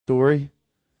story?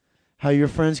 How your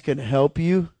friends can help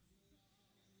you?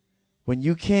 When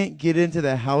you can't get into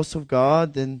the house of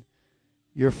God, then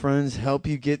your friends help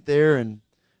you get there and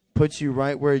put you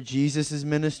right where Jesus is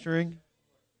ministering.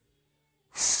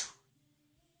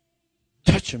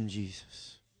 Touch him,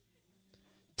 Jesus.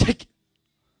 Take it.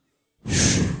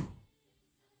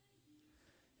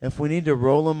 If we need to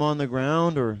roll him on the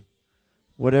ground or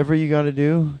whatever you got to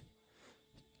do,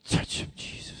 touch him,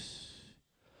 Jesus.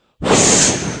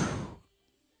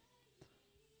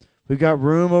 We got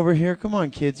room over here. Come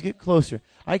on, kids, get closer.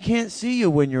 I can't see you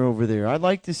when you're over there. I'd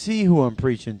like to see who I'm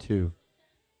preaching to.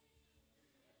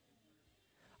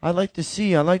 I'd like to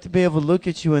see. I'd like to be able to look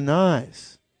at you in the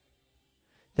eyes.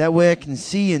 That way I can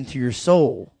see into your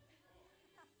soul.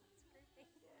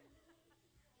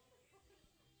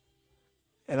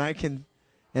 And I can,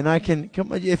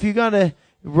 come on. If you got to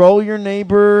roll your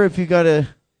neighbor, if you got to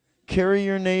carry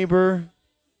your neighbor,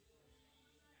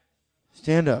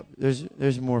 stand up.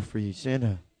 There's more for you. Stand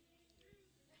up.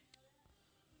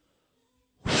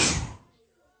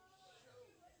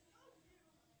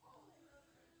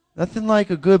 Nothing like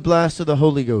a good blast of the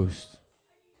Holy Ghost.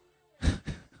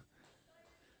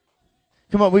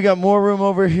 Come on, we got more room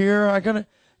over here.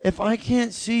 If I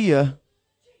can't see you,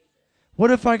 what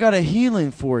if I got a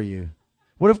healing for you?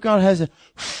 What if God has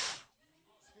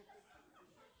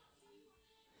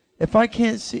if I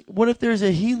can't see, what if there's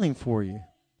a healing for you?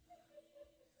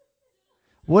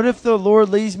 What if the Lord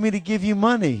leads me to give you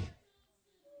money?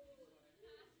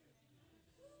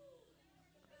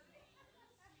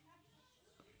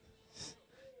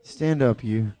 Stand up,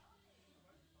 you.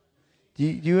 Do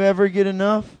you ever get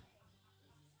enough?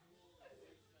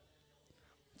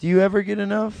 Do you ever get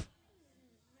enough?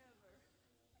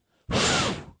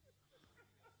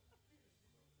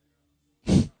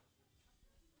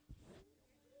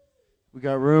 We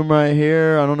got room right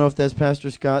here. I don't know if that's Pastor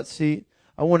Scott's seat.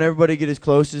 I want everybody to get as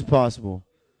close as possible.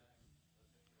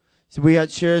 So we got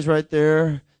chairs right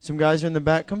there. Some guys are in the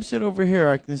back. Come sit over here.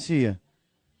 I can see you.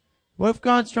 What if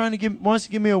God's wants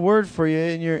to give me a word for you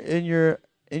and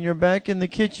you're back in the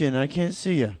kitchen? I can't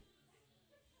see you.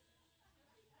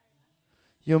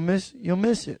 You'll miss it.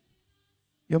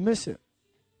 You'll miss it.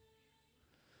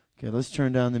 Okay, let's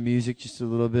turn down the music just a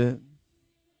little bit.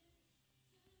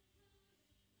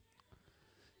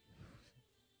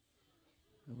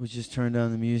 We'll just turn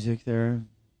down the music there.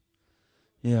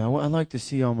 Yeah, I'd like to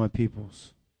see all my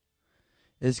peoples.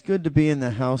 It's good to be in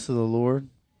the house of the Lord.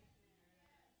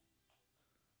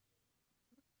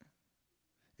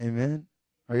 Amen.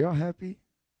 Are y'all happy?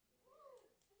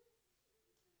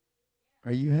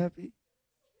 Are you happy?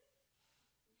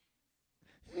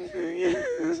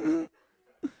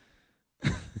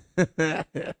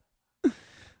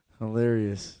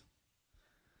 Hilarious.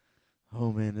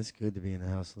 Oh man, it's good to be in the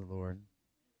house of the Lord.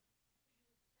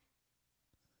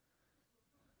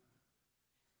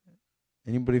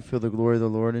 Anybody feel the glory of the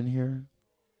Lord in here?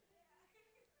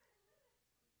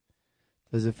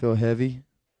 Does it feel heavy?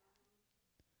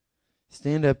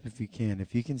 Stand up if you can.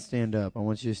 If you can stand up, I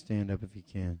want you to stand up if you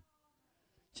can.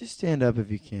 Just stand up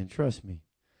if you can. Trust me.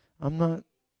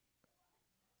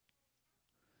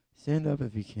 Stand up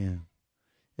if you can.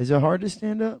 Is it hard to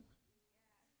stand up?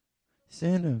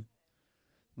 Stand up.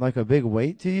 Like a big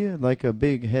weight to you? Like a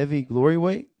big, heavy glory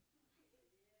weight?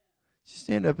 Just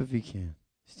stand up if you can.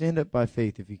 Stand up by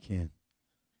faith if you can.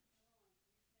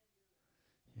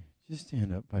 Just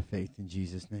stand up by faith in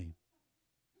Jesus' name.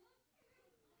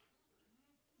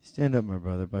 Stand up, my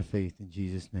brother, by faith in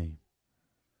Jesus' name.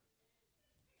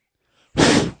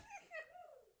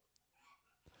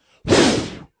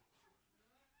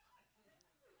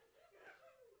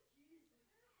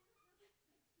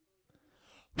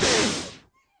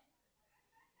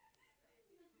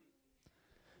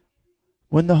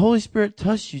 When the Holy Spirit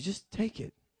touches you, just take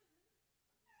it.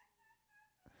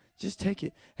 Just take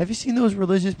it. Have you seen those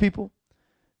religious people?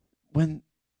 When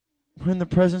we're in the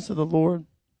presence of the Lord,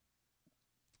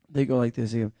 they go like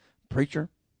this. They go, preacher,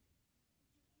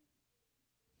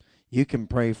 you can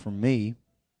pray for me.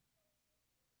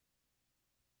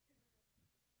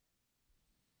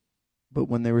 But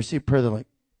when they receive prayer, they're like,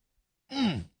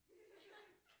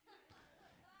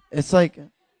 It's like,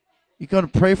 you got to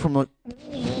pray for them like,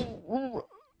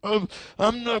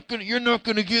 you're not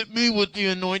going to get me with the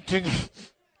anointing.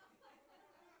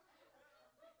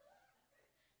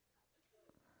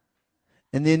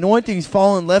 And the anointing's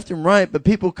falling left and right, but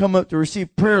people come up to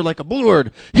receive prayer like a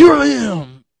Lord, here I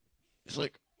am. It's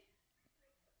like,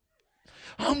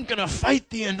 I'm going to fight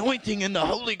the anointing and the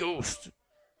Holy Ghost.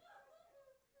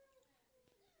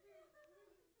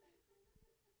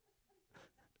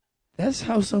 That's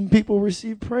how some people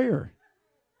receive prayer.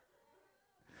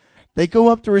 They go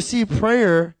up to receive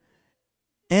prayer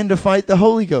and to fight the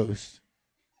Holy Ghost.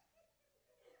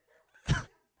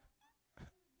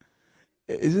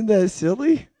 Isn't that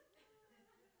silly?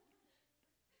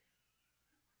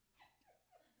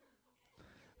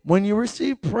 When you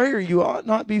receive prayer, you ought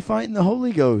not be fighting the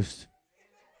Holy Ghost.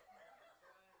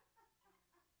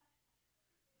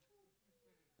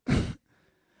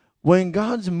 When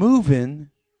God's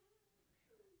moving,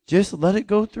 just let it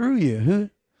go through you.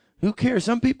 Who cares?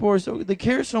 Some people they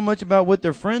care so much about what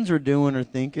their friends are doing or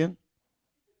thinking.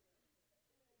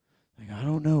 Like, I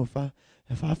don't know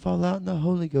if I fall out in the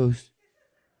Holy Ghost,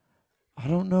 I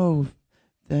don't know if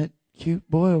that cute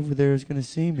boy over there is going to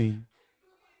see me.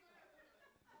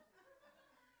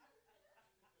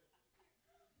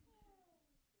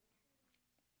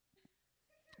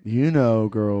 You know,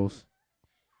 girls.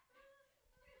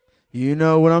 You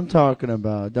know what I'm talking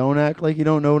about. Don't act like you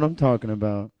don't know what I'm talking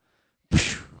about.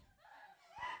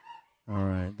 All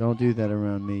right, don't do that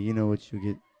around me. You know what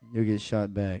you'll get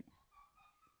shot back.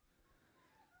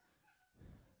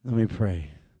 Let me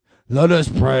pray. Let us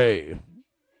pray.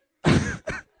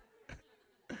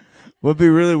 Would be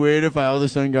really weird if I all of a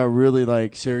sudden got really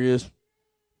like serious.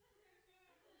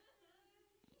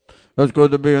 It's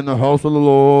good to be in the house of the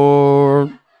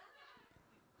Lord.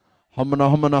 Humana,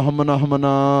 humana, humana,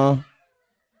 humana.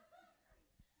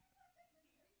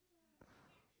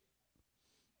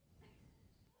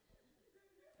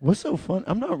 What's so fun?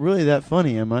 I'm not really that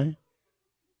funny, am I?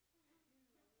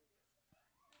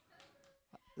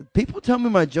 People tell me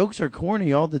my jokes are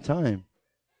corny all the time.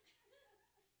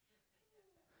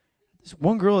 This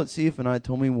one girl at CF&I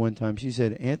told me one time, she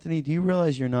said, Anthony, do you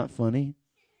realize you're not funny?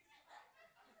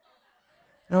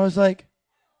 And I was like,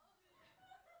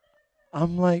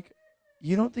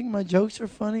 you don't think my jokes are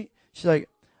funny? She's like,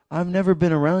 I've never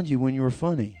been around you when you were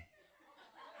funny.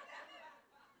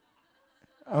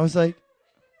 I was like,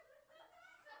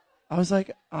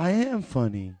 I am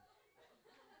funny.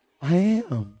 I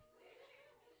am.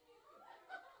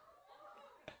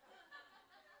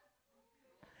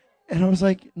 And I was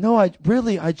like, no,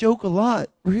 I joke a lot,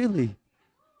 really.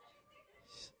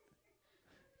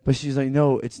 But she's like,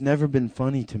 no, it's never been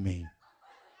funny to me.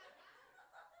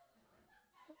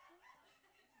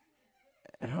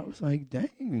 And I was like,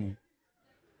 dang.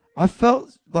 I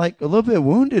felt like a little bit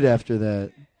wounded after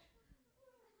that.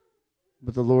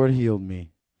 But the Lord healed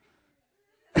me.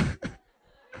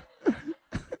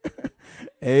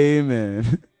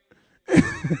 Amen.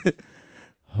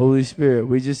 Holy Spirit,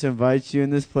 we just invite you in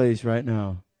this place right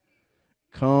now.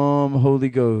 Come, Holy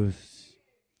Ghost.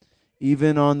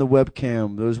 Even on the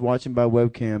webcam, those watching by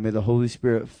webcam, may the Holy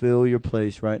Spirit fill your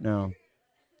place right now.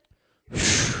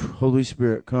 Holy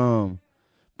Spirit, come.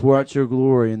 Pour out your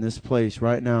glory in this place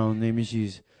right now in the name of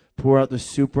Jesus. Pour out the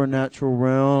supernatural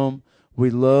realm.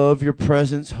 We love your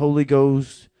presence, Holy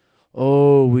Ghost.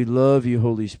 Oh, we love you,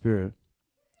 Holy Spirit.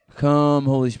 Come,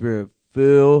 Holy Spirit,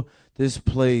 fill this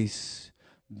place.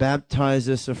 Baptize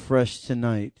us afresh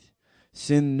tonight.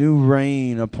 Send new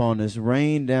rain upon us.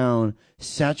 Rain down.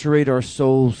 Saturate our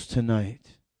souls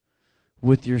tonight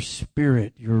with your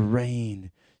spirit, your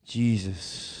rain,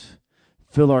 Jesus.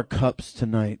 Fill our cups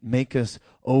tonight. Make us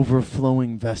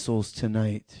overflowing vessels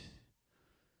tonight.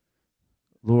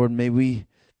 Lord, may we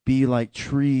be like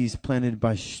trees planted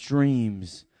by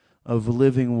streams of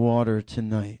living water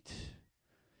tonight.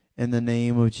 In the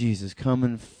name of Jesus, come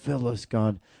and fill us,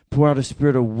 God. Pour out a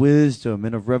spirit of wisdom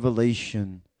and of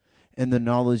revelation and the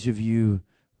knowledge of you.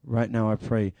 Right now, I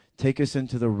pray. Take us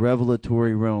into the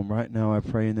revelatory realm. Right now, I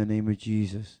pray in the name of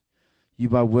Jesus. You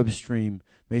by Webstream,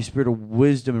 may a spirit of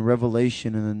wisdom and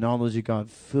revelation and the knowledge of God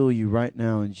fill you right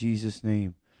now in Jesus'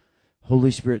 name.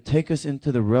 Holy Spirit, take us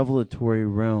into the revelatory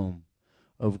realm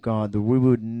of God, that we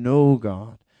would know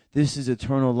God. This is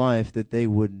eternal life, that they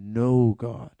would know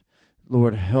God.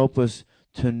 Lord, help us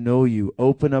to know you.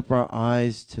 Open up our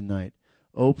eyes tonight.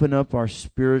 Open up our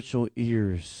spiritual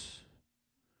ears.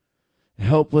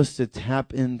 Help us to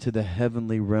tap into the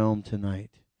heavenly realm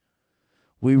tonight.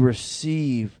 We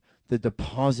receive the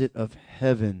deposit of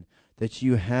heaven that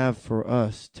you have for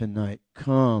us tonight.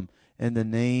 Come in the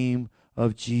name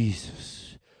of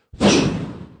Jesus.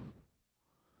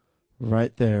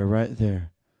 Right there, right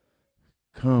there.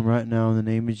 Come right now in the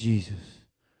name of Jesus.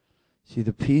 See,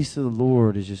 the peace of the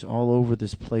Lord is just all over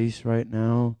this place right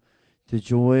now. The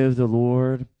joy of the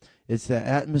Lord. It's the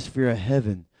atmosphere of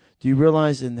heaven. Do you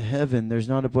realize in heaven there's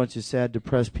not a bunch of sad,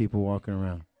 depressed people walking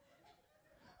around?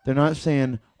 They're not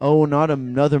saying, oh, not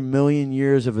another million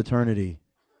years of eternity.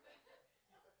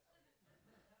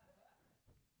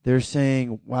 They're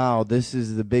saying, wow, this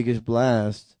is the biggest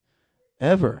blast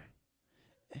ever.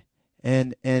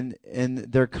 and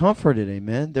they're comforted.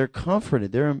 Amen. They're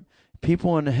comforted.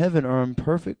 People in heaven are in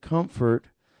perfect comfort,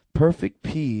 perfect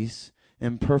peace,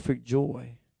 and perfect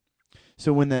joy.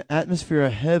 So when the atmosphere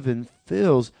of heaven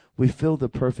fills, we feel the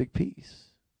perfect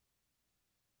peace.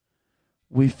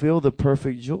 We feel the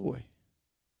perfect joy.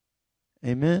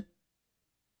 Amen.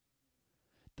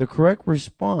 The correct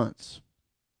response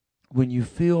when you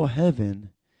feel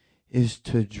heaven is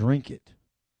to drink it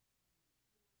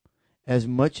as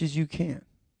much as you can.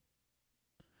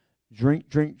 Drink,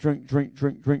 drink, drink, drink,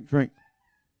 drink, drink, drink.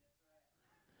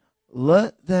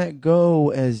 Let that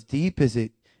go as deep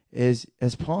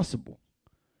as possible.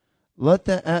 Let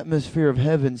that atmosphere of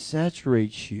heaven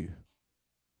saturate you.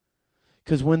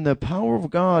 Because when the power of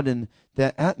God and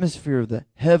that atmosphere of the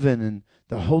heaven and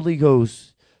the Holy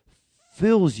Ghost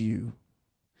fills you,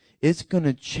 it's going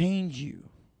to change you.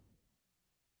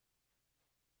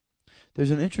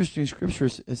 There's an interesting scripture.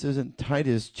 It says in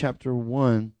Titus chapter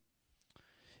 1,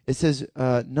 it says,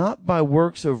 not by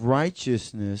works of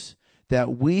righteousness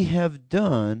that we have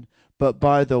done, but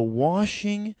by the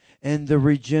washing and the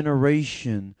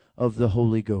regeneration of the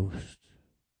Holy Ghost.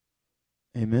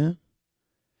 Amen.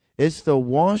 It's the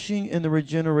washing and the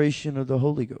regeneration of the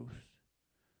Holy Ghost.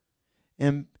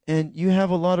 And you have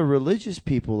a lot of religious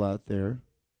people out there,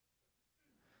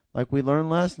 like we learned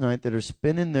last night, that are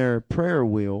spinning their prayer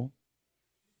wheel,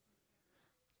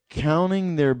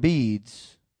 counting their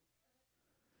beads,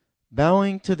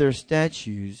 bowing to their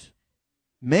statues,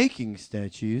 making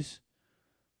statues,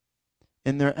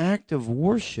 in their act of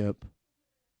worship,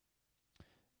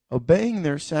 obeying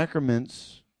their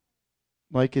sacraments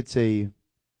like it's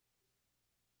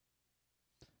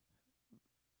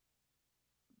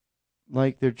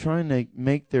like they're trying to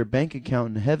make their bank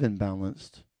account in heaven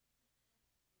balanced.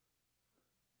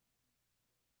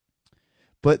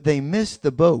 But they miss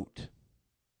the boat.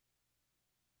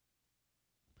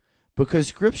 Because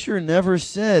Scripture never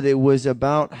said it was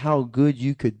about how good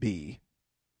you could be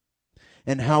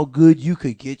and how good you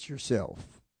could get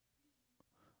yourself.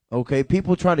 Okay,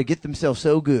 people try to get themselves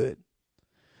so good.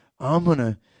 I'm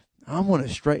gonna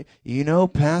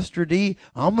Pastor D,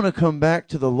 I'm gonna come back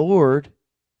to the Lord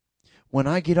when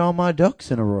I get all my ducks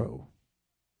in a row.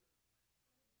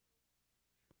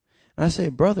 And I say,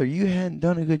 brother, you hadn't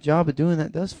done a good job of doing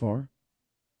that thus far.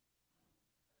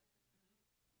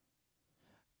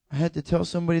 I had to tell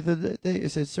somebody the other day, I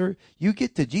said, sir, you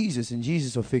get to Jesus and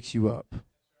Jesus will fix you up.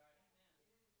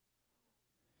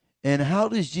 And how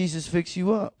does Jesus fix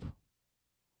you up?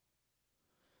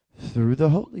 Through the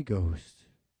Holy Ghost.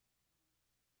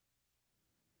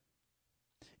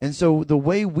 And so the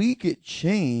way we get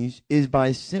changed is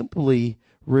by simply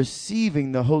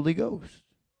receiving the Holy Ghost.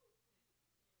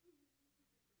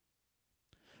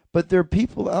 But there are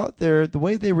people out there, the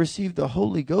way they receive the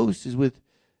Holy Ghost is with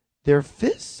their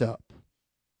fists up.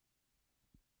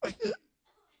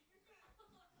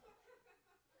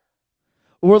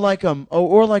 Or like a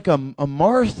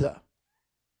Martha.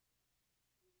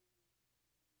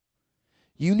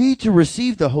 You need to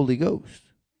receive the Holy Ghost.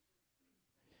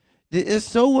 It's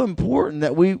so important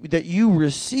that you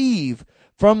receive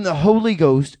from the Holy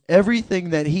Ghost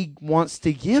everything that He wants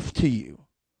to give to you.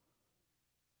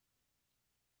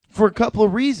 For a couple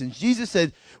of reasons. Jesus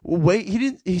said, wait,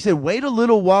 he said, wait a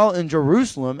little while in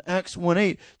Jerusalem, Acts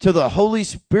 1:8, till the Holy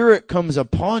Spirit comes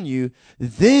upon you,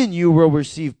 then you will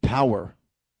receive power.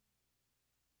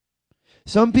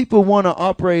 Some people want to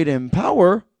operate in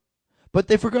power, but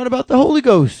they forgot about the Holy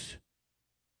Ghost.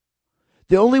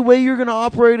 The only way you're going to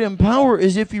operate in power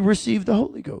is if you receive the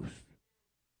Holy Ghost.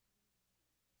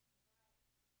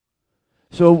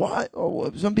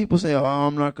 So some people say,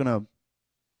 I'm not going to,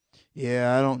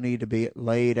 I don't need to be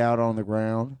laid out on the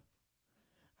ground.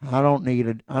 I don't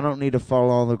need to fall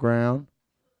on the ground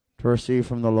to receive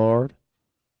from the Lord.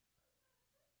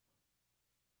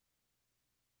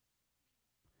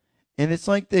 And it's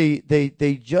like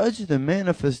they judge the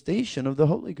manifestation of the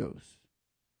Holy Ghost.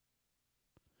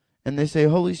 And they say,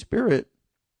 Holy Spirit,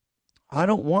 I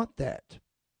don't want that.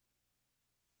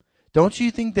 Don't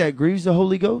you think that grieves the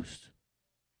Holy Ghost?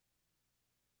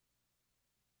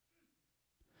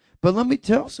 But let me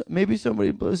tell maybe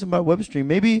somebody listen by web stream.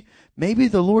 Maybe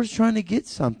the Lord's trying to get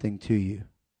something to you.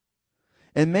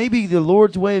 And maybe the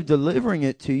Lord's way of delivering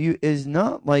it to you is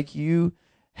not like you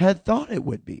had thought it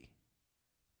would be.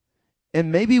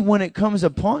 And maybe when it comes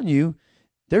upon you,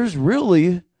 there's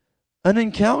really an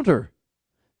encounter.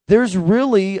 There's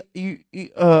really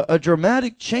a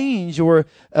dramatic change or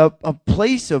a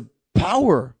place of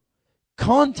power,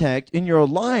 contact in your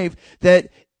life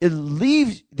that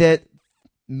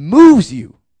moves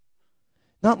you.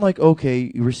 Not like,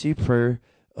 okay, you receive prayer,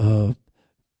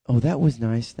 Oh, that was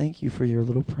nice. Thank you for your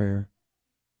little prayer.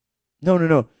 No, no,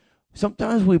 no.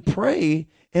 Sometimes we pray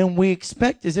and we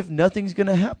expect as if nothing's going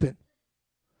to happen.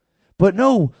 But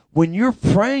no, when you're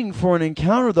praying for an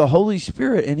encounter of the Holy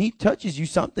Spirit and He touches you,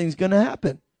 something's going to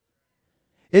happen.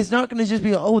 It's not going to just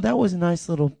be, oh, that was a nice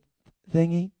little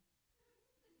thingy.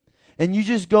 And you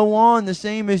just go on the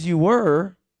same as you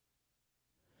were.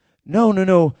 No, no,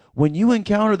 no. When you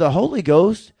encounter the Holy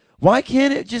Ghost, why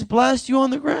can't it just blast you on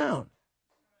the ground?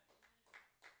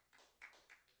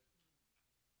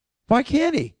 Why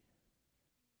can't He?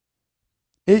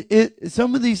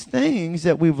 Some of these things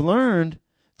that we've learned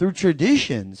through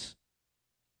traditions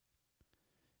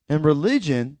and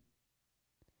religion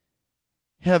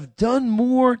have done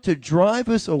more to drive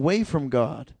us away from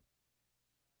God.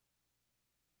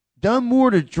 Done more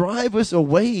to drive us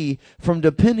away from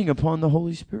depending upon the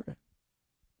Holy Spirit.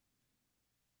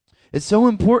 It's so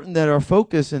important that our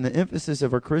focus and the emphasis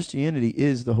of our Christianity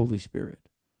is the Holy Spirit.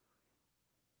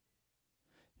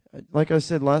 Like I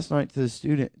said last night to the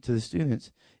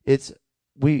students, the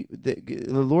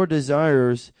Lord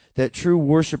desires that true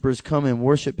worshipers come and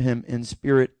worship Him in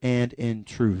spirit and in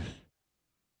truth.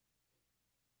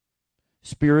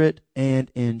 Spirit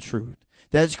and in truth.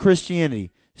 That's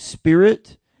Christianity.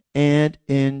 Spirit and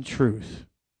in truth.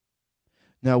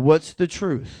 Now, what's the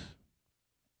truth?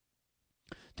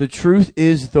 The truth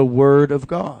is the Word of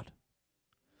God.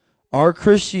 Our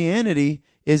Christianity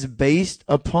is based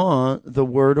upon the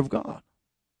Word of God.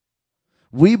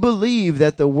 We believe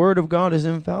that the Word of God is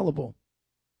infallible.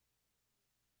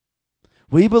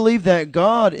 We believe that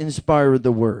God inspired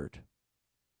the Word.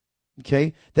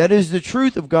 Okay? That is the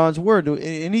truth of God's Word.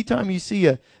 Anytime you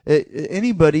see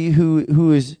anybody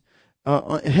who is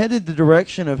headed the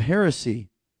direction of heresy,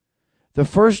 the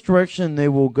first direction they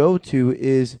will go to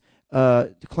is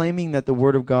claiming that the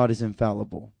Word of God is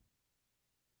infallible.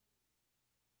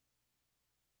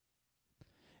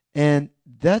 And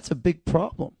that's a big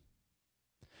problem.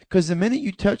 Because the minute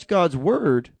you touch God's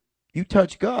Word, you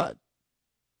touch God.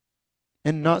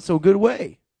 In a not so good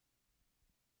way.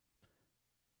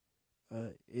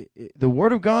 The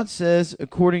Word of God says,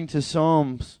 according to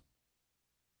Psalms,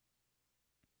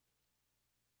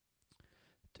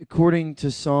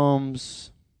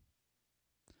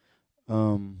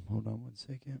 hold on one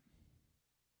second.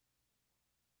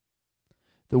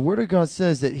 The Word of God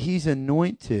says that He's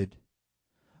anointed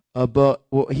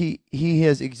he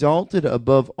has exalted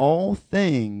above all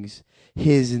things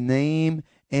His name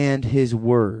and His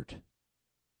word.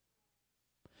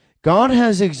 God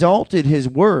has exalted His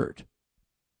word.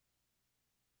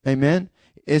 Amen.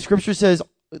 As Scripture says,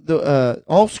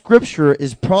 all Scripture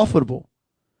is profitable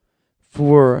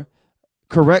for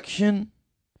correction,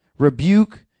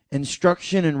 rebuke,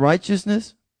 instruction in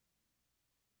righteousness.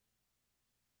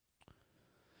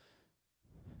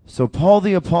 So Paul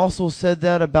the Apostle said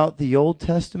that about the Old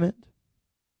Testament,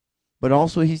 but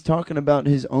also he's talking about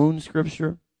his own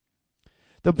Scripture.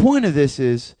 The point of this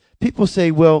is, people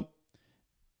say, well,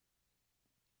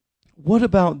 what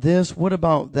about this? What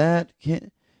about that?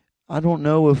 I don't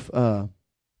know if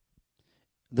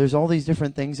there's all these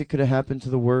different things that could have happened to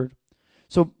the Word.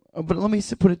 So, but let me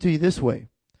put it to you this way.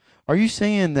 Are you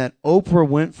saying that Oprah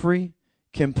Winfrey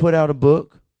can put out a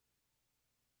book?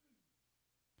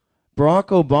 Barack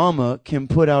Obama can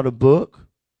put out a book.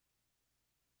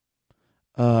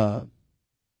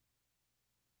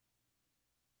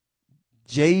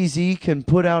 Jay-Z can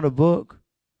put out a book.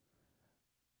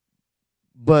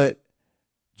 But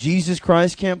Jesus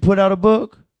Christ can't put out a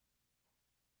book?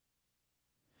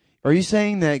 Are you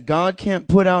saying that God can't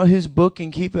put out His book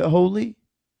and keep it holy?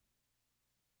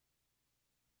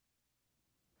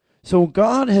 So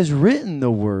God has written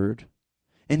the Word,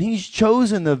 and He's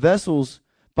chosen the vessels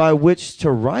by which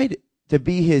to write it, to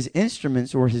be His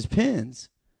instruments or His pens.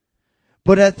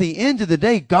 But at the end of the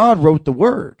day, God wrote the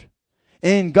Word.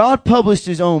 And God published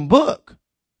His own book.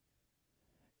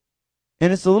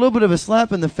 And it's a little bit of a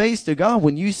slap in the face to God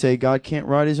when you say God can't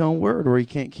write His own Word or He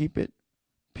can't keep it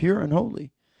pure and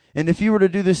holy. And if you were to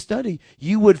do this study,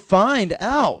 you would find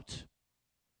out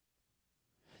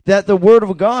that the Word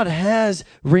of God has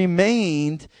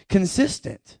remained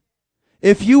consistent.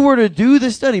 If you were to do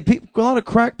the study, a lot of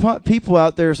crackpot people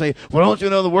out there say, well, don't you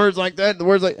know the words like that? The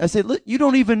words like, I say, look, you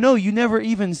don't even know. You never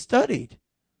even studied.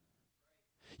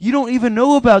 You don't even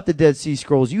know about the Dead Sea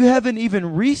Scrolls. You haven't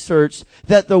even researched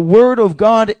that the Word of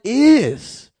God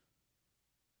is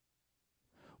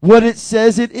what it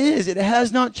says it is. It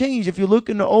has not changed. If you look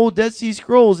in the old Dead Sea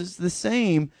Scrolls, it's the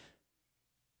same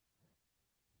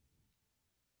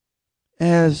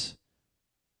as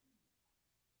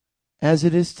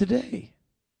it is today.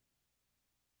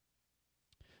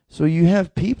 So you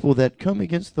have people that come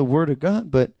against the Word of God,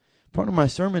 but part of my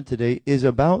sermon today is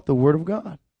about the Word of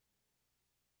God.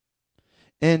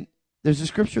 And there's a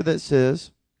scripture that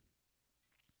says,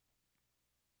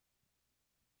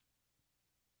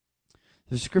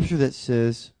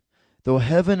 though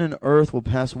heaven and earth will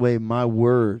pass away, my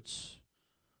words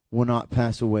will not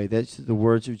pass away. That's the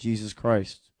words of Jesus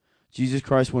Christ. Jesus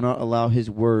Christ will not allow his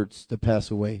words to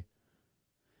pass away.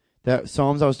 That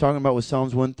Psalms I was talking about was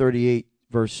Psalms 138,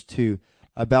 verse 2.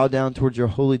 I bow down towards your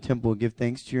holy temple and give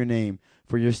thanks to your name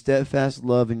for your steadfast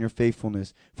love and your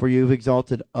faithfulness, for you have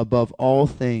exalted above all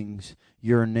things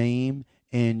your name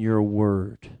and your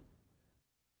word.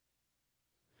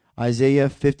 Isaiah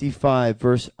 55,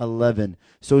 verse 11.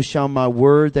 So shall my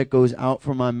word that goes out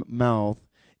from my mouth,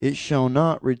 it shall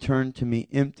not return to me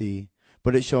empty,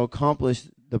 but it shall accomplish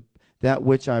that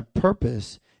which I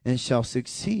purpose, and shall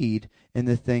succeed in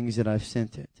the things that I've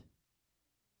sent it.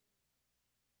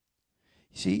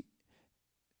 See,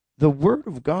 the Word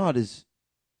of God is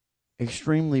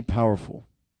extremely powerful.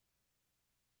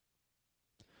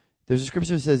 There's a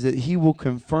scripture that says that He will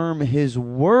confirm His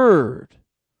Word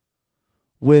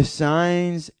with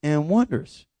signs and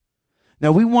wonders.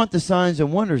 Now, we want the signs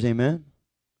and wonders, amen?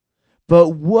 But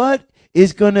what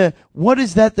is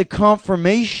that the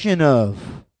confirmation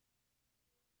of?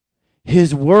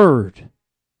 His Word.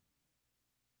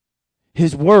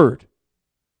 His Word.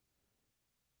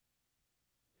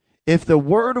 If the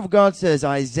Word of God says,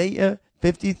 Isaiah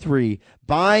 53,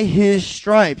 by His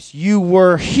stripes you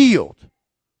were healed,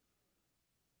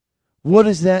 what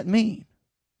does that mean?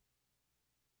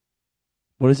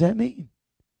 What does that mean?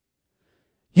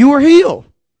 You were healed.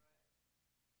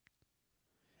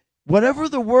 Whatever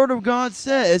the Word of God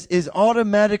says is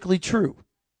automatically true,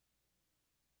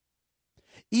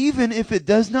 even if it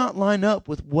does not line up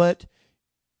with what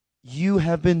you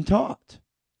have been taught.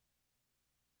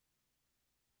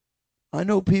 I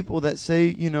know people that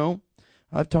say,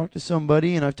 I've talked to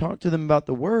somebody and I've talked to them about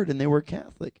the Word and they were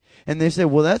Catholic. And they say,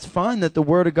 well, that's fine that the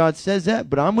Word of God says that,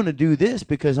 but I'm going to do this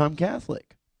because I'm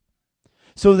Catholic.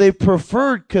 So they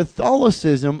preferred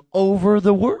Catholicism over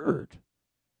the Word.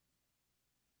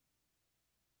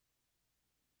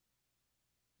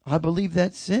 I believe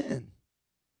that's sin.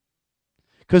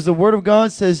 Because the Word of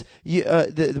God says,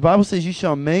 the Bible says you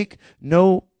shall make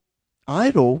no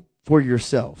idol for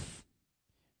yourself.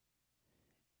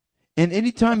 And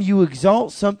anytime you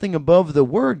exalt something above the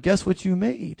Word, guess what you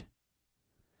made?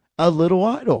 A little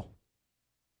idol.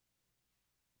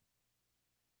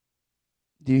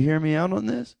 Do you hear me out on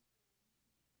this?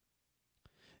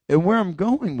 And where I'm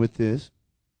going with this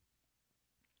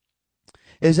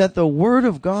is that the Word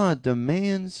of God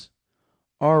demands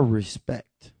our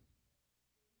respect.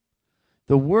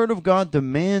 The Word of God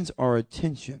demands our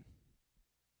attention.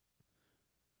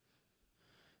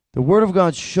 The Word of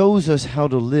God shows us how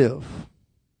to live.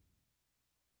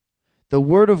 The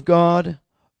Word of God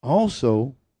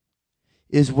also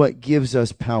is what gives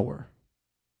us power.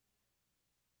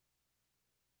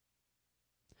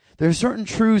 There are certain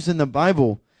truths in the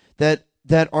Bible that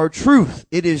are truth.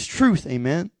 It is truth,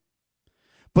 amen?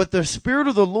 But the Spirit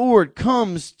of the Lord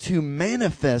comes to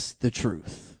manifest the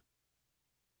truth.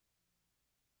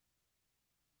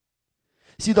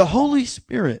 See, the Holy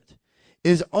Spirit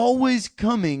is always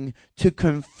coming to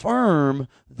confirm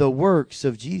the works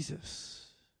of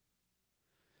Jesus.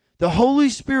 The Holy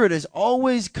Spirit is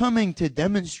always coming to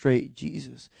demonstrate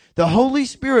Jesus. The Holy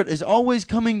Spirit is always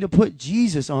coming to put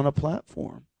Jesus on a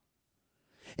platform.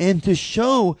 And to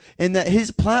show in that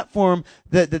his platform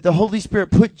that the Holy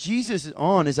Spirit put Jesus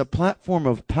on is a platform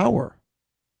of power.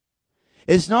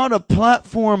 It's not a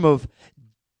platform of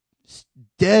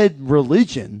dead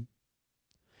religion.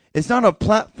 It's not a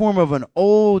platform of an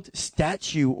old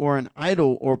statue or an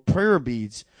idol or prayer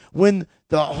beads. When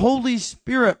the Holy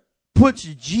Spirit puts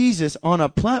Jesus on a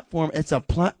platform, it's a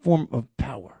platform of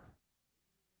power.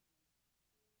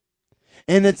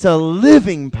 And it's a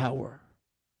living power.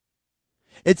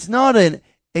 It's not an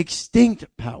extinct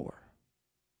power.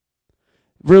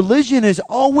 Religion is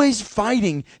always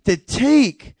fighting to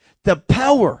take the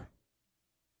power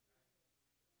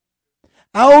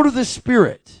out of the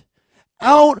Spirit,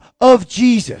 out of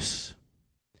Jesus.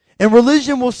 And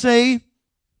religion will say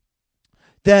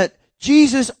that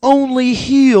Jesus only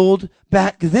healed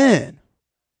back then,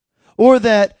 or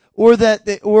that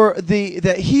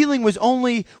healing was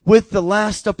only with the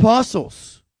last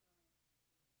apostles.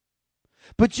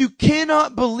 But you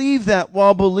cannot believe that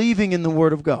while believing in the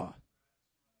Word of God.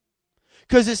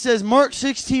 Because it says, Mark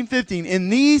 16:15,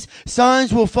 and these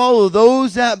signs will follow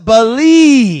those that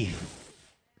believe.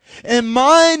 In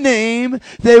my name,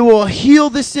 they will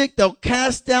heal the sick. They'll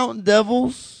cast out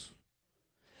devils.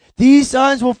 These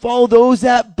signs will follow those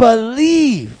that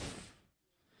believe.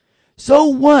 So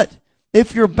what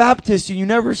if you're Baptist and you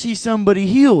never see somebody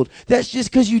healed? That's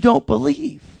just because you don't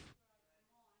believe.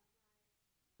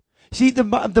 See, the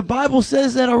Bible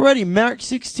says that already. Mark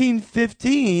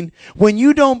 16:15. When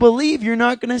you don't believe, you're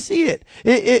not going to see it.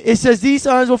 It says these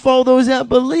signs will follow those that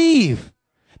believe,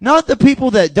 not the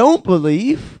people that don't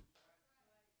believe.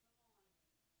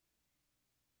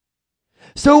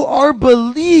 So our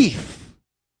belief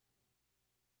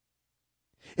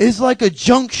is like a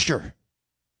juncture.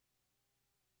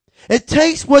 It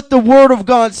takes what the Word of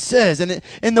God says, and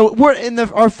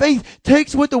our faith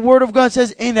takes what the Word of God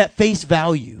says and at face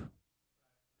value.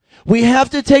 We have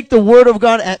to take the Word of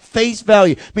God at face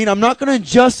value. I mean, I'm not going to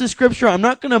adjust the Scripture. I'm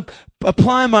not going to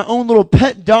apply my own little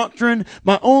pet doctrine,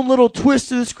 my own little twist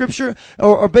to the Scripture,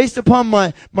 or based upon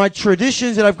my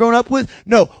traditions that I've grown up with.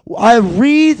 No, I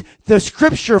read the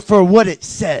Scripture for what it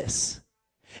says.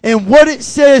 And what it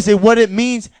says and what it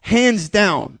means, hands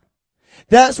down.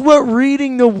 That's what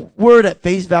reading the Word at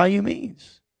face value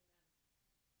means.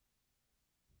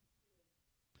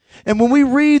 And when we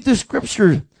read the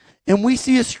Scripture, and we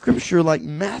see a scripture like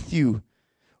Matthew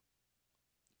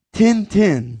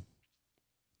 10:10.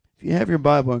 If you have your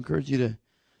Bible, I encourage you to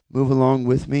move along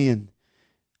with me and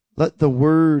let the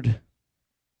Word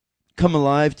come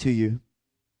alive to you.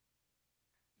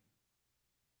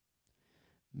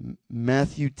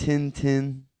 Matthew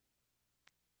 10:10.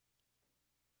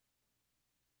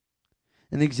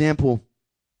 An example,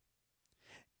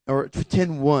 or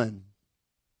 10:1.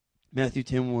 Matthew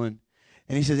 10:1.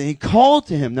 And he says, and he called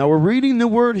to him. Now we're reading the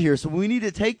word here, so we need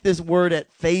to take this word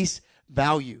at face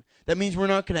value. That means we're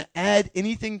not going to add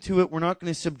anything to it. We're not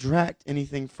going to subtract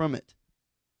anything from it.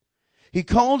 He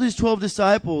called his 12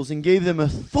 disciples and gave them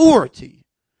authority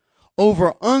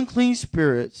over unclean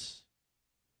spirits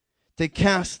to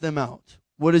cast them out.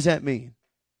 What does that mean?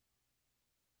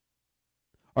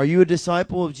 Are you a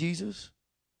disciple of Jesus?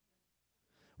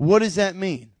 What does that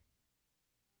mean?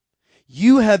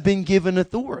 You have been given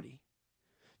authority.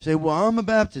 Say, well, I'm a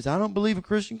Baptist. I don't believe a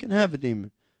Christian can have a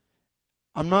demon.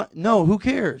 I'm not. No, who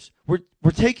cares? We're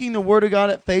taking the Word of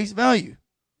God at face value.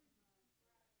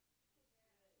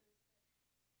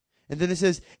 And then it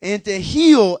says, and to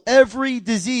heal every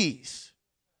disease.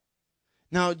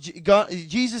 Now,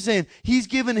 Jesus is saying He's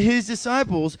given His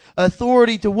disciples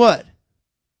authority to what?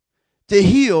 To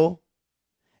heal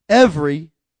every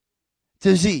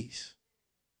disease.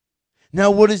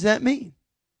 Now, what does that mean?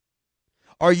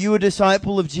 Are you a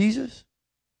disciple of Jesus?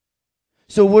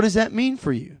 So what does that mean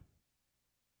for you?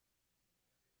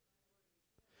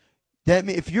 That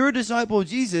means if you're a disciple of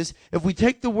Jesus, if we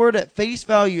take the word at face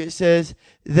value, it says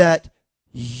that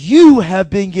you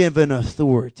have been given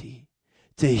authority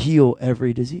to heal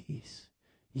every disease.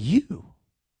 You.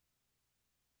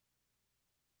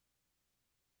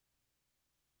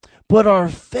 But our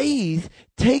faith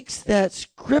takes that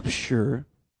scripture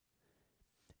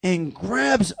and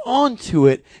grabs onto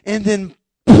it and then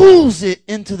pulls it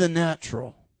into the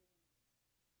natural.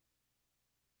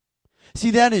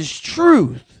 See, that is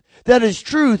truth. That is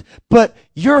truth, but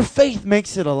your faith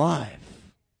makes it alive.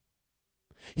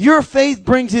 Your faith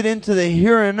brings it into the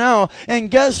here and now,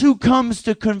 and guess who comes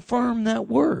to confirm that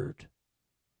word?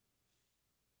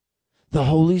 The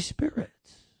Holy Spirit.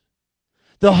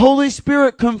 The Holy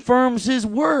Spirit confirms His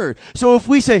word. So if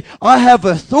we say, I have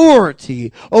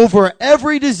authority over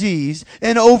every disease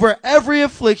and over every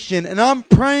affliction, and I'm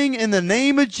praying in the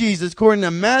name of Jesus, according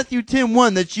to Matthew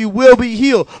 10:1, that you will be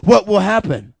healed, what will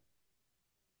happen?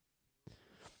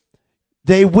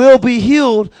 They will be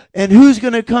healed, and who's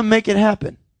going to come make it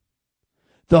happen?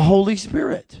 The Holy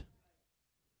Spirit.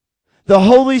 The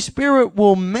Holy Spirit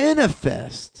will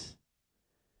manifest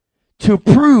to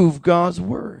prove God's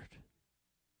word.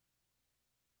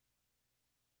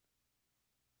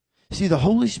 See, the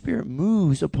Holy Spirit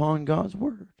moves upon God's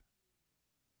word.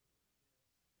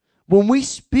 When we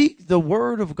speak the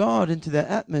word of God into the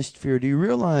atmosphere, do you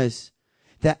realize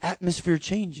that atmosphere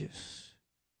changes?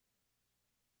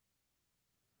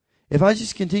 If I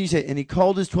just continue to say, and He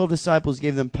called His 12 disciples,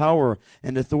 gave them power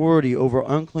and authority over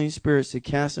unclean spirits to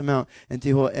cast them out and to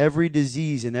heal every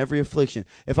disease and every affliction.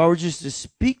 If I were just to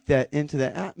speak that into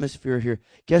the atmosphere here,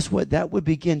 guess what? That would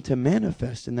begin to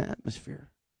manifest in the atmosphere.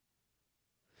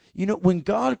 You know, when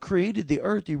God created the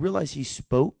earth, you realize He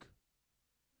spoke.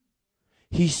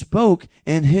 He spoke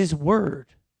in His word.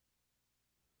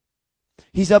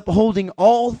 He's upholding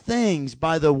all things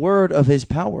by the word of His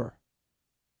power.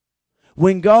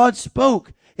 When God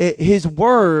spoke, His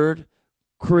word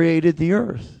created the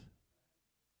earth.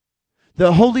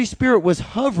 The Holy Spirit was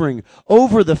hovering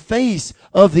over the face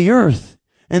of the earth.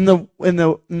 And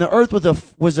the earth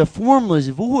was a formless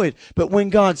void. But when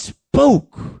God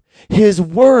spoke, His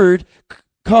word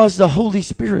caused the Holy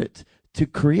Spirit to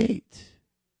create.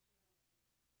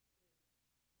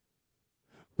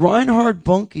 Reinhard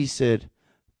Bonnke said,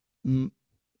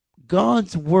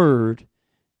 God's word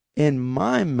in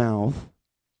my mouth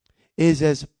is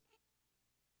as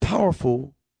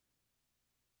powerful,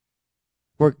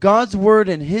 where God's word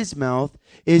in His mouth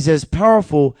is as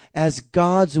powerful as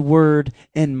God's word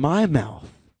in my mouth.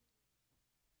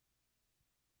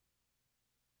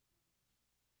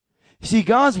 See,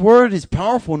 God's word is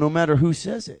powerful no matter who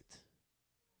says it.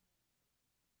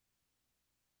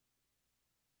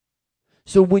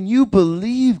 So when you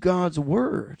believe God's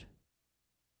word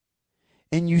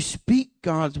and you speak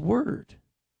God's word,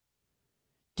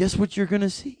 guess what you're going to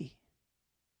see?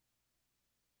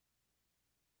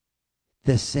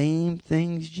 The same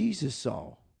things Jesus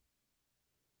saw.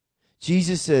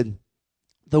 Jesus said,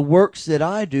 the works that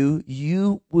I do,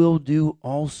 you will do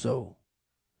also.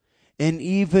 And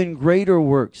even greater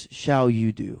works shall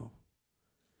you do.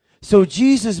 So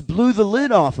Jesus blew the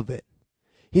lid off of it.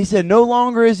 He said, no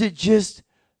longer is it just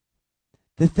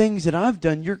the things that I've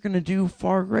done, you're going to do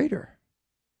far greater.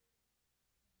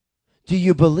 Do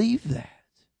you believe that?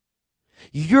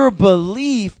 Your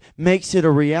belief makes it a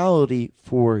reality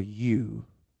for you.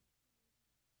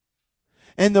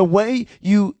 And the way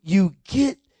you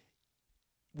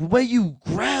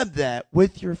grab that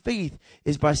with your faith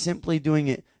is by simply doing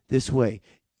it this way.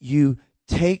 You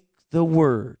take the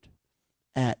word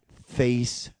at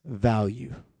face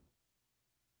value.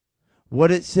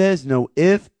 What it says, no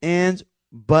ifs, ands,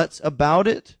 buts about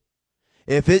it.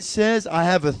 If it says I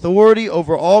have authority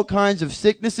over all kinds of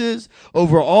sicknesses,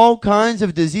 over all kinds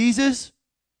of diseases,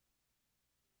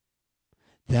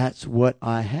 that's what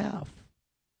I have.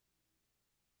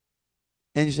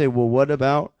 And you say, well, what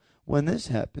about when this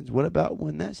happens? What about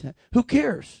when that's happens? Who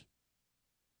cares?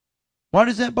 Why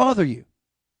does that bother you?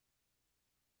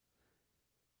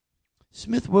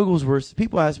 Smith Wigglesworth,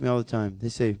 people ask me all the time, they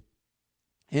say,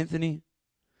 Anthony,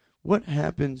 what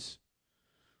happens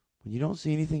when you don't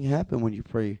see anything happen when you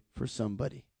pray for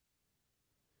somebody?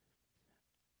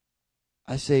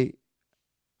 I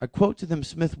quote to them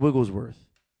Smith Wigglesworth.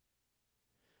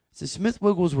 Smith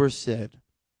Wigglesworth said,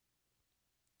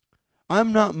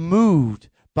 I'm not moved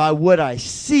by what I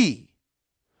see,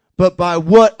 but by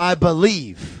what I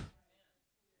believe.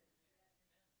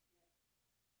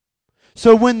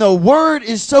 So when the word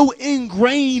is so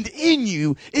ingrained in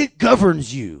you, it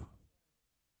governs you.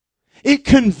 It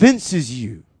convinces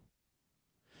you.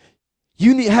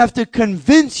 You have to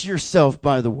convince yourself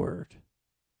by the word.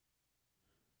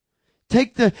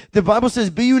 The Bible says,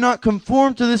 be you not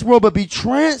conformed to this world, but be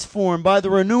transformed by the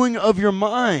renewing of your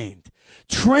mind.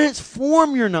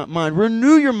 Transform your mind.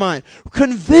 Renew your mind.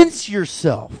 Convince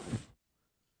yourself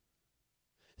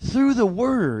through the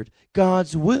word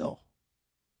God's will.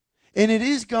 And it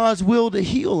is God's will to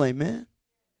heal, amen.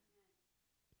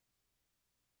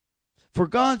 For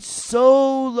God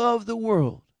so loved the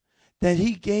world that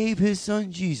He gave His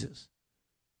Son Jesus,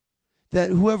 that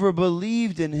whoever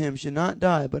believed in Him should not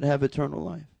die but have eternal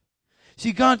life.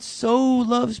 See, God so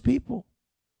loves people.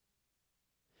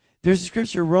 There's a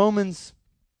scripture, Romans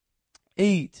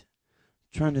 8.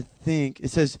 I'm trying to think. It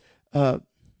says,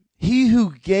 He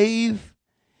who gave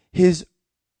His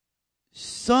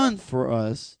Son for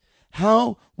us,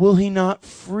 how will He not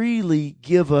freely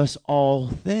give us all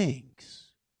things?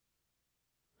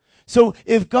 So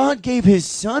if God gave His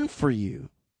Son for you,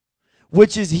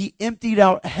 which is He emptied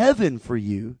out heaven for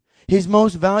you, His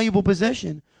most valuable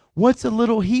possession, what's a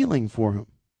little healing for Him?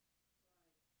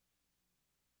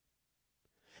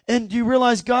 And do you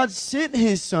realize God sent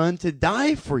His Son to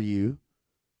die for you?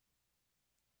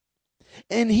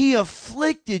 And He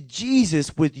afflicted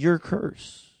Jesus with your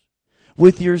curse,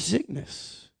 with your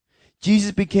sickness.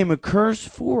 Jesus became a curse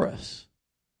for us.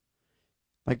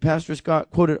 Like Pastor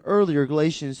Scott quoted earlier,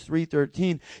 Galatians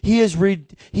 3:13,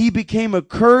 He became a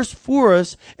curse for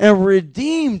us and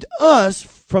redeemed us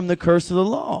from the curse of the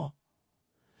law.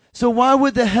 So why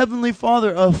would the Heavenly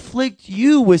Father afflict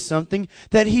you with something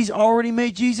that He's already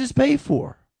made Jesus pay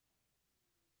for?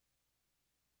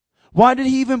 Why did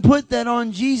He even put that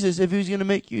on Jesus if He was going to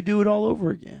make you do it all over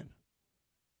again?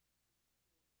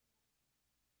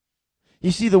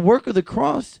 You see, the work of the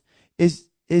cross is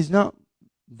not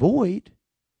void.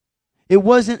 It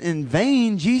wasn't in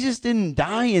vain. Jesus didn't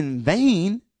die in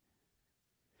vain.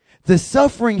 The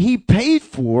suffering He paid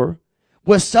for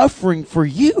was suffering for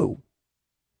you,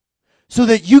 so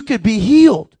that you could be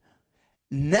healed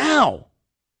now.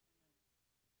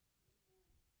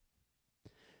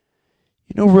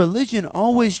 You know, religion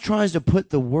always tries to put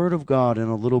the Word of God in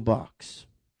a little box.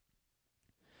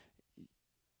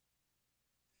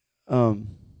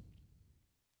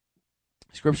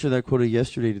 Scripture that I quoted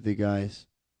yesterday to the guys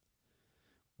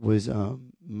was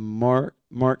Mark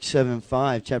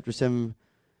 7:5, chapter 7.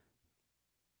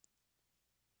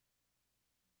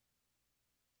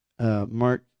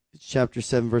 Mark chapter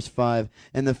 7, verse 5.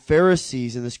 And the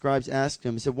Pharisees and the scribes asked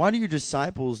him, said, why do your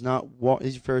disciples not walk?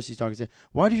 These Pharisees talking, said,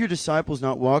 why do your disciples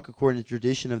not walk according to the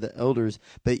tradition of the elders,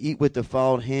 but eat with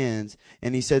defiled hands?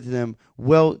 And he said to them,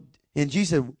 and Jesus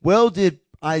said, well did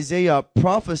Isaiah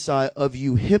prophesy of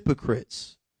you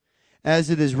hypocrites, as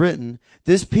it is written,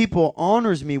 this people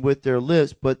honors me with their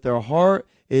lips, but their heart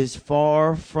is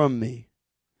far from me.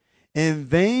 In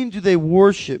vain do they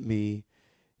worship me,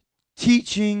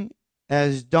 teaching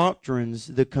as doctrines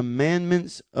the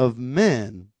commandments of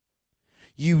men.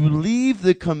 You leave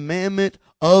the commandment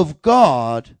of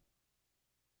God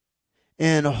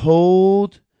and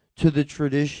hold to the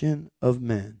tradition of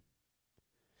men.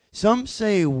 Some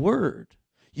say word.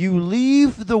 You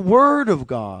leave the word of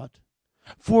God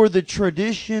for the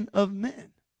tradition of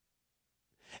men.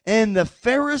 And the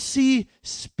Pharisee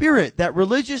spirit, that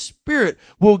religious spirit,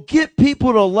 will get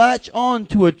people to latch on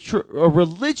to a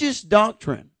religious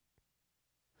doctrine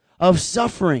of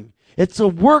suffering. It's a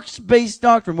works-based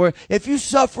doctrine where if you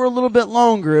suffer a little bit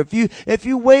longer, if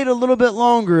you wait a little bit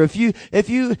longer, if you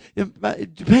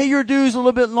pay your dues a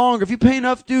little bit longer, if you pay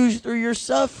enough dues through your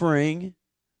suffering,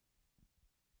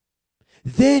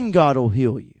 then God will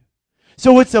heal you.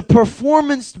 So it's a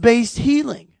performance-based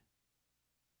healing.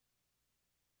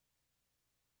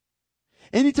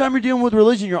 Anytime you're dealing with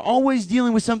religion, you're always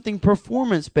dealing with something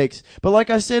performance-based. But like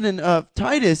I said in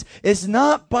Titus, it's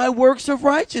not by works of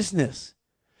righteousness.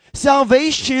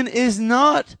 Salvation is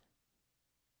not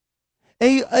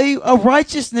a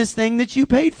righteousness thing that you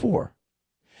paid for.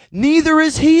 Neither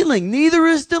is healing. Neither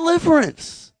is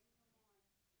deliverance.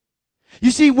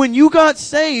 You see, when you got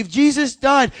saved, Jesus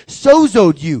died,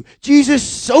 sozoed you. Jesus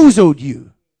sozoed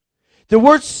you. The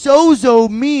word sozo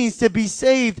means to be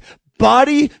saved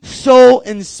body, soul,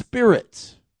 and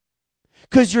spirit.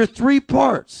 Because you're three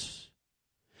parts.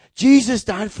 Jesus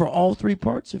died for all three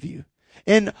parts of you.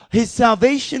 And his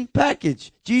salvation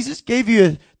package, Jesus gave you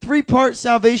a three-part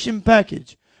salvation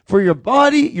package for your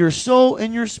body, your soul,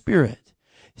 and your spirit.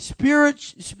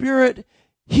 Spirit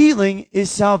healing is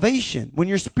salvation. When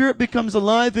your spirit becomes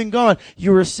alive in God,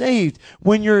 you are saved.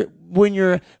 When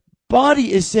your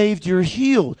body is saved, you're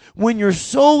healed. When your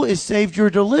soul is saved,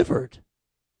 you're delivered.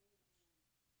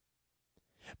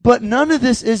 But none of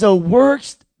this is a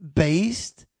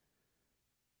works-based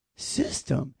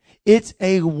system. It's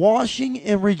a washing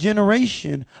and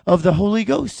regeneration of the Holy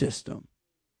Ghost system.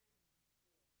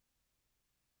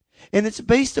 And it's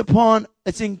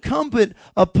incumbent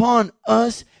upon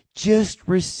us just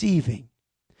receiving.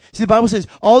 See, the Bible says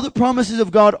all the promises of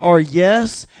God are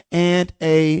yes and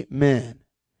amen.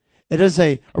 It doesn't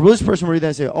say, a religious person will read that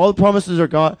and say, all the promises of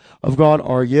God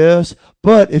are yes,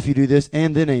 but if you do this,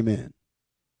 and then amen.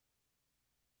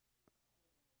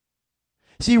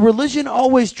 See, religion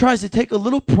always tries to take a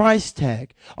little price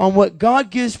tag on what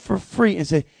God gives for free and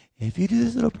say, if you do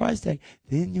this little price tag,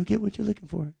 then you'll get what you're looking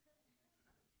for.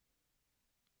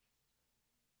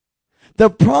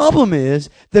 The problem is,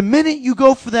 the minute you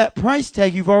go for that price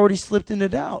tag, you've already slipped into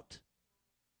doubt.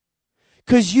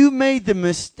 Because you made the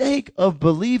mistake of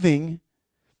believing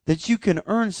that you can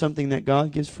earn something that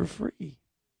God gives for free.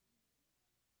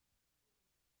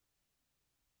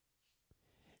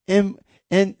 And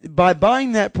by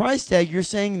buying that price tag, you're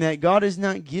saying that God is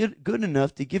not good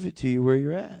enough to give it to you where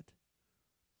you're at.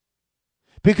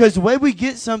 Because the way we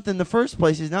get something in the first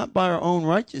place is not by our own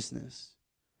righteousness.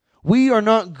 We are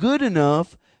not good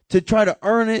enough to try to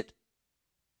earn it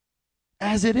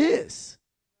as it is.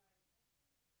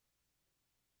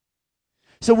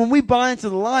 So when we buy into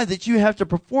the lie that you have to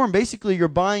perform, basically you're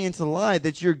buying into the lie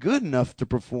that you're good enough to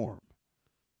perform.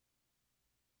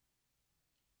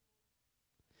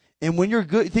 And when you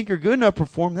think you're good enough to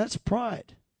perform, that's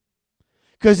pride.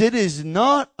 Because it is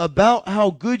not about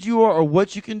how good you are or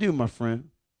what you can do, my friend.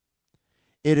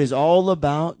 It is all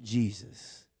about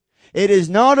Jesus. It is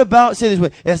not about, say this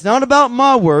way, it's not about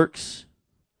my works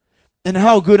and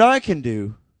how good I can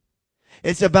do.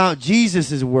 It's about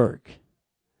Jesus' work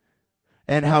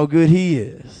and how good he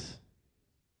is.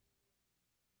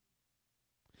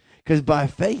 Because by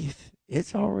faith,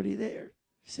 it's already there,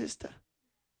 sister.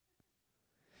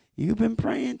 You've been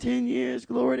praying 10 years,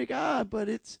 glory to God, but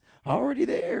it's already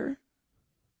there.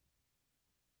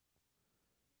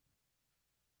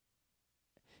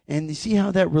 And you see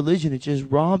how that religion, it just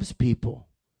robs people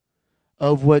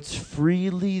of what's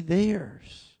freely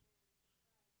theirs.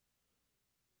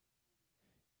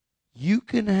 You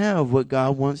can have what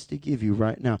God wants to give you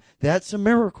right now. That's a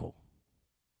miracle.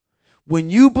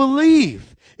 When you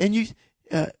believe, and you,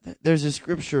 there's a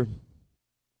scripture,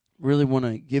 really want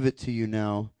to give it to you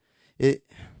now.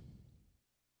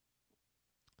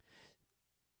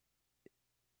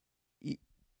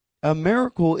 A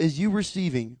miracle is you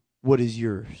receiving what is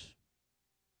yours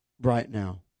right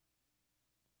now.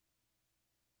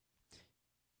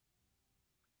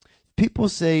 People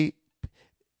say,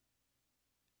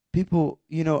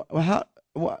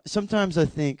 sometimes I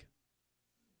think,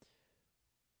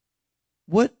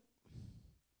 what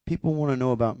people want to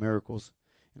know about miracles,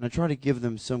 and I try to give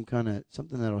them something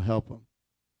that'll help them.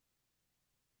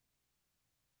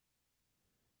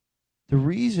 The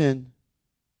reason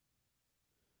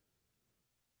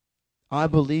I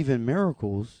believe in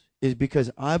miracles is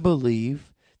because I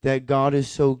believe that God is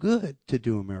so good to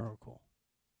do a miracle.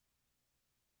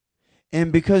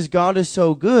 And because God is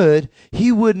so good,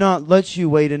 He would not let you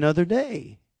wait another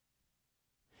day.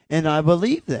 And I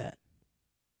believe that.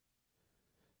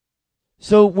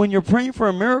 So when you're praying for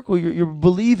a miracle, you're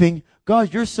believing,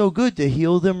 God, you're so good to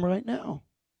heal them right now.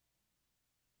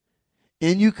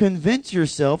 And you convince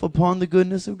yourself upon the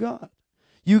goodness of God.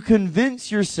 You convince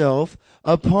yourself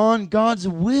upon God's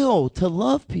will to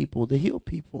love people, to heal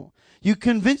people. You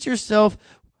convince yourself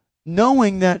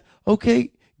knowing that,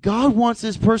 okay, God wants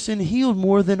this person healed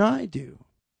more than I do.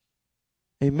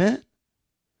 Amen?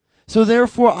 So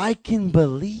therefore, I can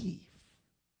believe.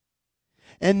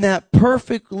 And that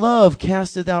perfect love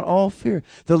casteth out all fear.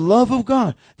 The love of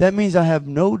God. That means I have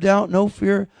no doubt, no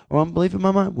fear, or unbelief in my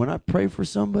mind. When I pray for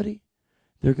somebody,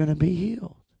 they're going to be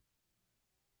healed.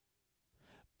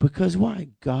 Because why?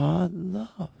 God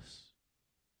loves.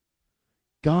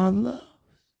 God loves.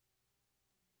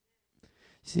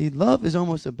 See, love is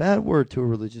almost a bad word to a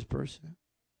religious person.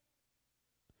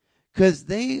 Because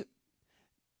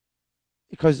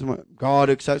God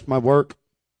accepts my work.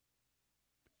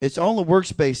 It's all a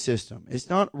works-based system. It's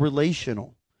not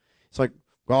relational. It's like,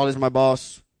 God is my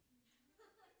boss.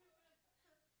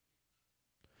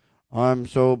 I'm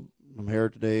here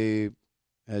today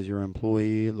as your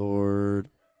employee, Lord.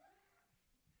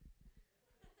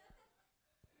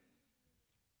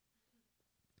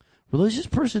 Religious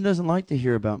person doesn't like to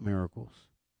hear about miracles.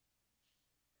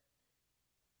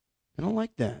 They don't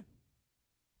like that.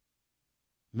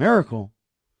 Miracle?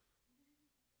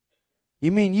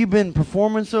 You mean you've been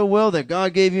performing so well that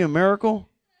God gave you a miracle?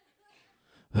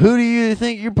 Who do you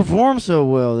think you perform so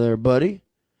well there, buddy?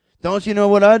 Don't you know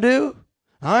what I do?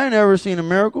 I ain't never seen a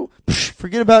miracle. Psh,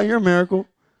 forget about your miracle.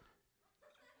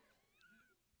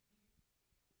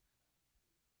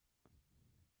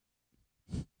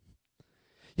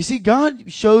 You see,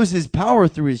 God shows His power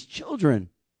through His children.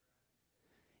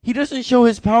 He doesn't show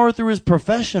His power through His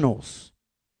professionals.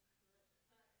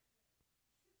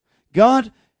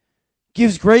 God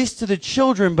gives grace to the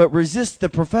children but resists the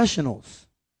professionals.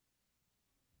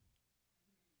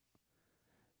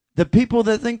 The people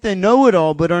that think they know it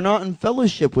all but are not in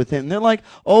fellowship with Him. They're like,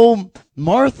 oh,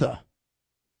 Martha.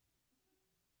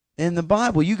 In the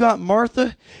Bible, you got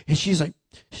Martha, and she's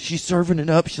serving it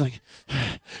up. She's like,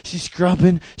 she's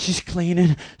scrubbing, she's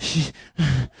cleaning, she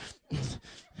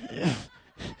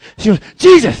goes,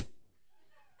 Jesus!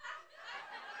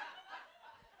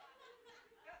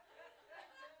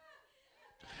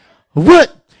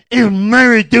 What is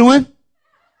Mary doing?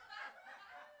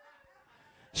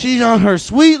 She's on her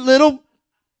sweet little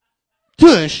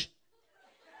tush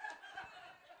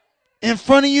in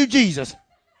front of you, Jesus.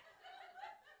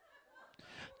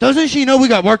 Doesn't she know we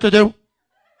got work to do?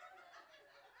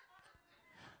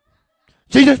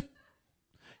 Jesus,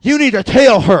 you need to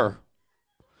tell her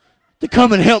to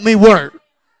come and help me work.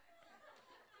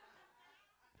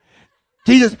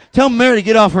 Jesus, tell Mary to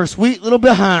get off her sweet little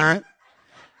behind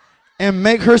and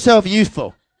make herself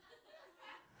useful.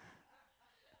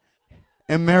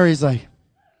 And Mary's like,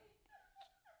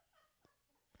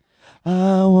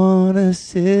 I want to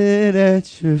sit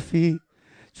at your feet,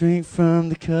 drink from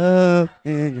the cup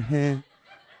in your hand.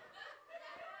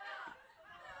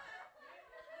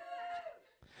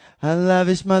 I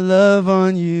lavish my love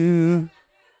on you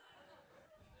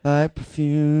like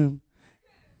perfume.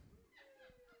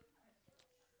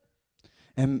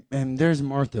 And there's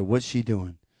Martha. What's she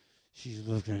doing? She's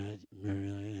looking at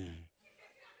Mary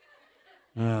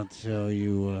like, I'll tell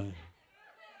you what.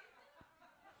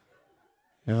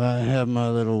 If I have my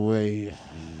little way.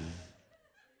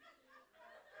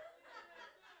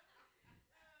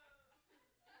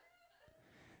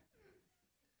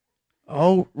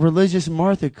 Oh, religious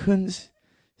Martha couldn't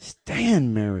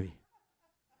stand Mary.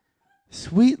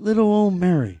 Sweet little old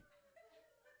Mary.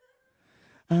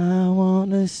 I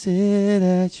want to sit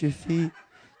at your feet,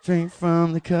 drink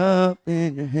from the cup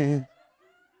in your hand.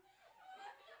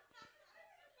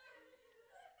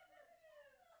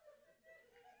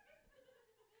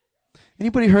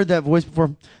 Anybody heard that voice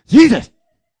before? Jesus!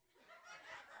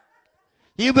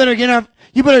 You better get up.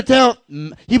 You better tell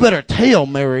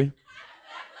Mary.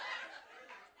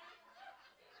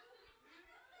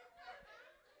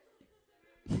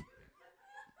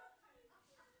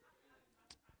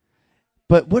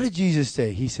 But what did Jesus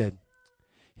say? He said,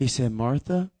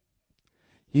 Martha,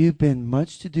 you've been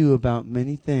much to do about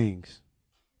many things,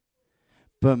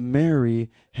 but Mary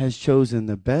has chosen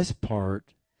the best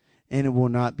part, and it will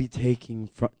not be taken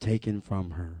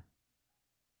from her.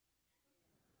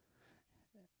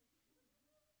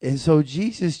 And so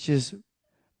Jesus just,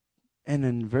 in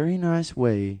a very nice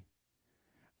way,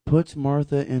 puts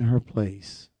Martha in her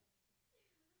place.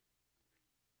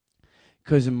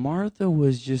 Because Martha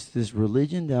was just this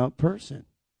religioned out person.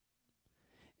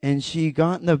 And she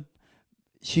got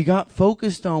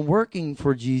focused on working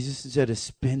for Jesus instead of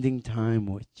spending time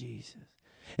with Jesus.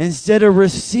 Instead of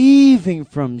receiving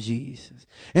from Jesus.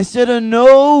 Instead of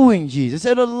knowing Jesus.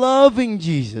 Instead of loving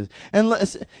Jesus. And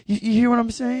you hear what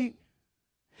I'm saying?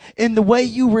 And the way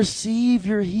you receive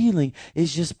your healing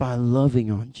is just by loving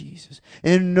on Jesus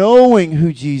and knowing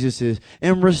who Jesus is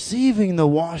and receiving the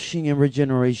washing and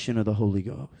regeneration of the Holy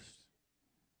Ghost.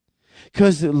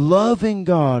 Because loving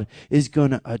God is going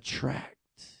to attract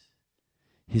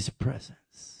His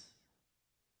presence.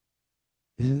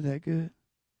 Isn't that good?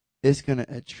 It's going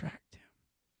to attract Him.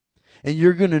 And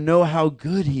you're going to know how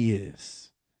good He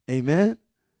is. Amen?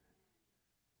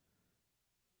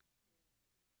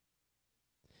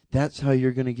 That's how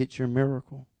you're going to get your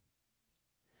miracle.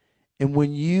 And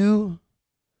when you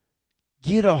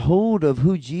get a hold of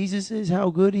who Jesus is, how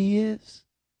good He is.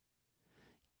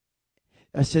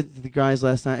 I said to the guys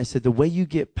last night, I said, the way you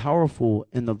get powerful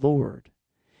in the Lord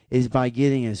is by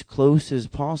getting as close as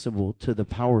possible to the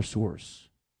power source.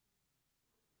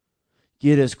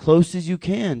 Get as close as you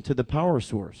can to the power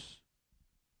source.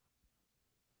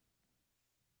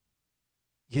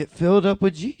 Get filled up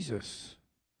with Jesus.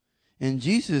 And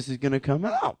Jesus is going to come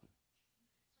out.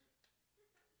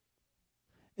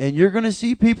 And you're going to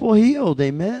see people healed.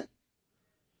 Amen.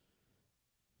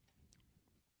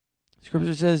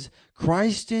 Scripture says,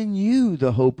 Christ in you,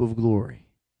 the hope of glory.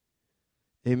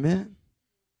 Amen.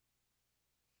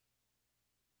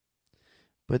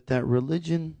 But that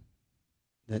religion,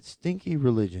 that stinky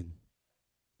religion,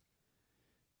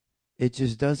 it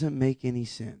just doesn't make any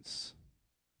sense.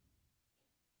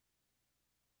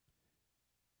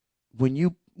 When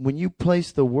you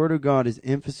place the Word of God as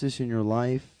emphasis in your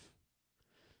life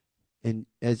and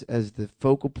as the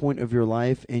focal point of your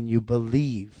life, and you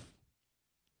believe,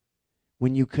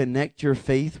 when you connect your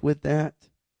faith with that,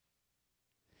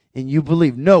 and you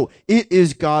believe, no, it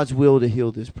is God's will to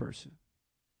heal this person.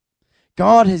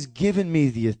 God has given me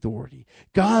the authority.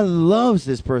 God loves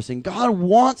this person. God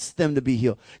wants them to be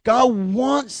healed. God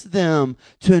wants them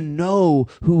to know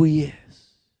who He is.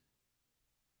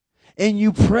 And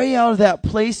you pray out of that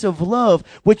place of love,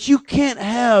 which you can't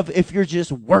have if you're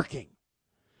just working.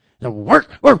 Now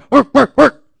work.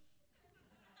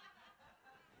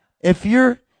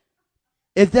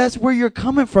 If that's where you're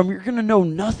coming from, you're going to know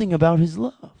nothing about His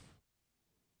love.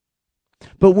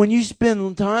 But when you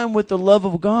spend time with the love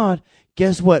of God,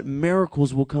 guess what?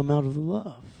 Miracles will come out of the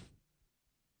love.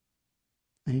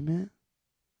 Amen.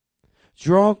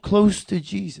 Draw close to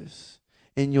Jesus,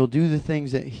 and you'll do the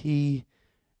things that He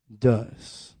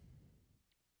does.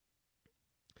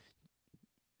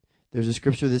 There's a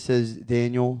scripture that says,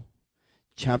 Daniel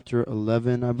chapter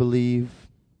 11, I believe.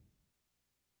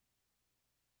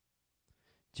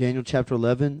 Daniel chapter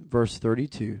 11, verse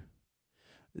 32.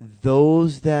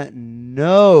 Those that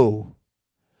know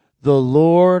the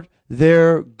Lord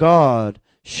their God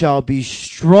shall be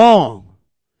strong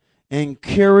and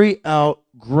carry out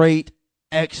great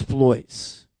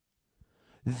exploits.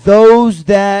 Those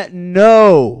that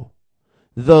know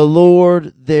the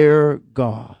Lord their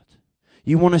God.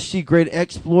 You want to see great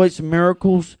exploits,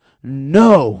 miracles?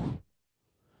 Know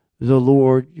the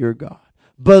Lord your God.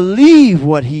 Believe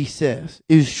what He says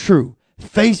is true.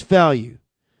 Face value.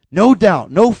 No doubt,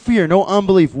 no fear, no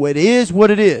unbelief. It is what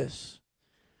it is.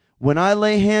 When I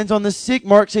lay hands on the sick,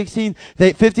 Mark 15,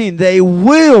 they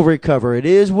will recover. It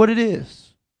is what it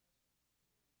is.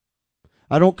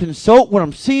 I don't consult what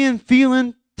I'm seeing,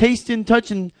 feeling, tasting,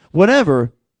 touching,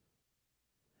 whatever.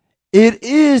 It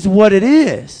is what it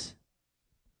is.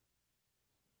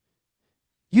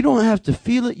 You don't have to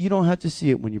feel it. You don't have to see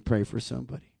it when you pray for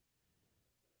somebody.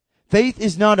 Faith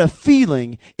is not a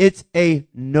feeling, it's a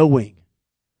knowing.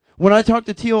 When I talked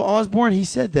to T.O. Osborne, he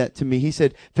said that to me. He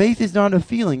said, faith is not a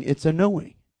feeling, it's a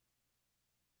knowing.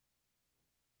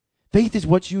 Faith is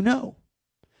what you know.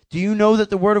 Do you know that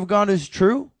the Word of God is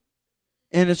true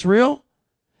and it's real?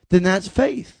 Then that's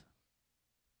faith.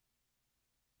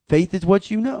 Faith is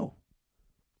what you know.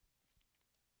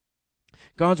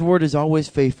 God's Word is always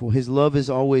faithful. His love is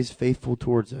always faithful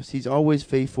towards us. He's always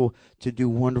faithful to do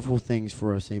wonderful things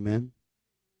for us. Amen.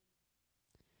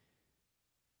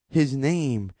 His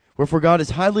name. Wherefore God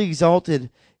has highly exalted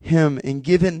him and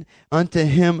given unto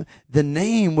him the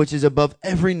name which is above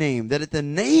every name, that at the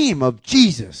name of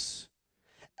Jesus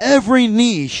every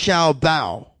knee shall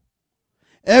bow,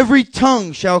 every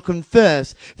tongue shall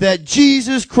confess that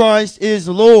Jesus Christ is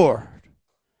Lord.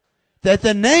 That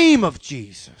the name of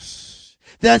Jesus.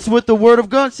 That's what the Word of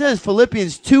God says.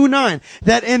 Philippians 2:9.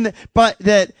 That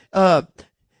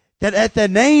at the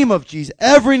name of Jesus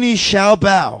every knee shall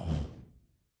bow.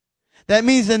 That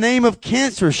means the name of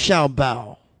cancer shall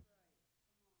bow.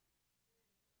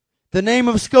 The name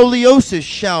of scoliosis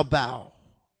shall bow.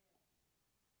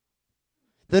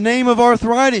 The name of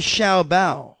arthritis shall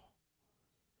bow.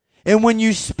 And when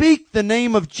you speak the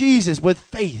name of Jesus with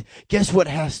faith, guess what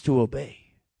has to obey?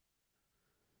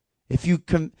 If you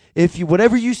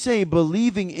whatever you say,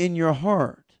 believing in your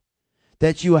heart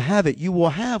that you have it, you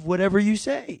will have whatever you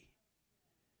say.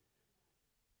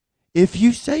 If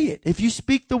you say it, if you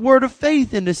speak the word of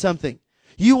faith into something,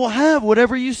 you will have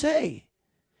whatever you say.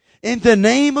 In the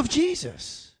name of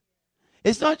Jesus.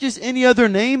 It's not just any other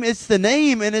name, it's the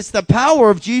name and it's the power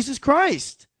of Jesus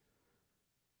Christ.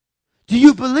 Do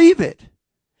you believe it?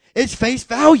 It's face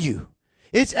value.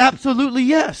 It's absolutely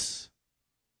yes.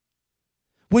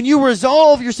 When you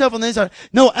resolve yourself on the inside,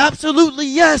 no, absolutely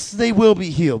yes, they will be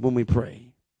healed when we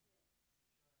pray.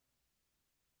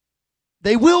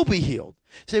 They will be healed.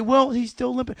 Say, well, he's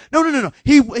still limping. No.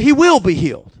 He will be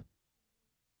healed.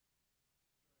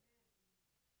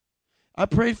 I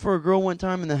prayed for a girl one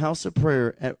time in the house of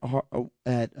prayer at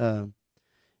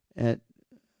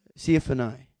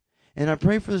CFNI. And I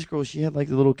prayed for this girl. She had like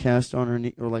a little cast on her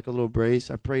knee, or like a little brace.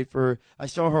 I prayed for her. I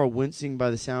saw her wincing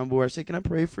by the soundboard. I said, can I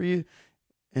pray for you?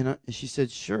 And she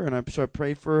said, sure. And so I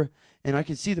prayed for her, and I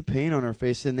could see the pain on her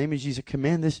face. In the name of Jesus,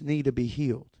 command this knee to be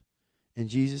healed. In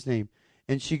Jesus' name.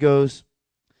 And she goes,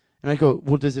 and I go,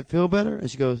 well, does it feel better?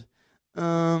 And she goes,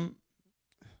 yeah,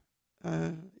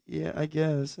 I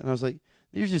guess. And I was like,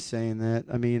 you're just saying that.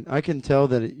 I mean, I can tell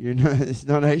that it's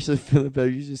not actually feeling better.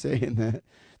 You're just saying that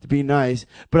to be nice.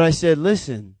 But I said,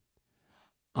 listen,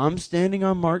 I'm standing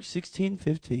on Mark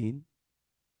 16:15,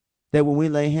 that when we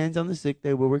lay hands on the sick,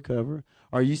 they will recover.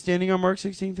 Are you standing on Mark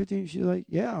 16:15? She's like,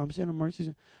 yeah, I'm standing on Mark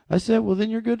 16. I said, well, then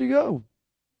you're good to go.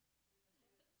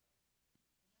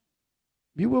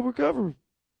 You will recover.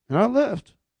 And I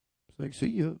left. It's like, see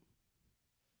you.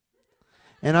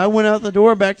 And I went out the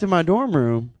door back to my dorm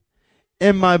room.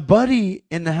 And my buddy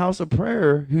in the house of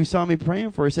prayer who saw me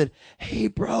praying for her said, hey,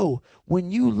 bro,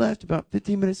 when you left about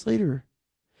 15 minutes later,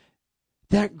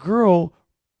 that girl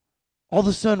all of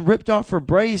a sudden ripped off her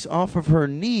brace off of her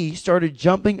knee, started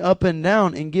jumping up and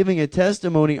down and giving a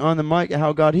testimony on the mic of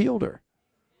how God healed her.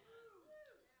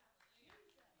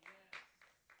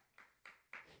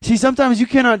 See, sometimes you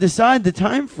cannot decide the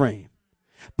time frame.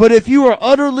 But if you are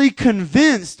utterly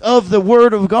convinced of the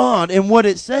Word of God and what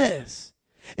it says,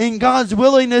 and God's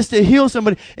willingness to heal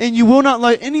somebody, and you will not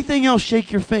let anything else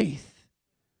shake your faith.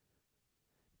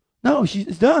 No,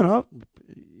 it's done.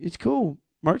 It's cool.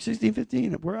 Mark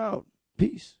 16:15. We're out.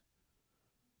 Peace.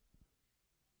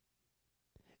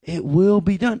 It will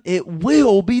be done. It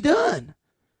will be done.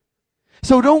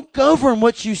 So don't govern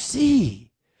what you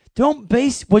see. Don't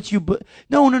base what you...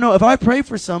 No. If I pray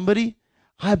for somebody,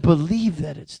 I believe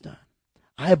that it's done.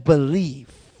 I believe.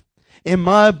 And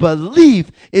my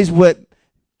belief is what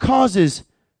causes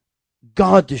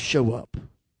God to show up.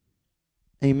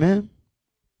 Amen?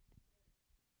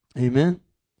 Amen?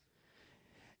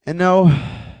 And now,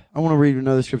 I want to read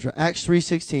another scripture. Acts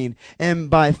 3:16. And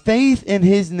by faith in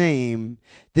his name,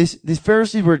 these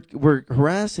Pharisees were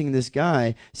harassing this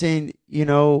guy, saying,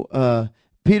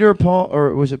 Peter, Paul,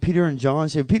 or was it Peter and John?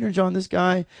 Said, Peter and John, this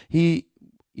guy, he,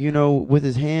 with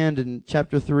his hand in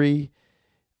chapter 3,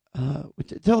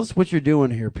 tell us what you're doing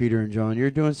here, Peter and John.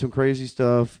 You're doing some crazy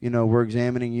stuff. We're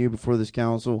examining you before this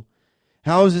council.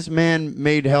 How is this man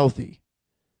made healthy?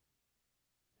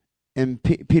 And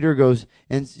Peter goes,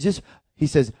 and he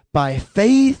says, by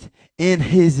faith in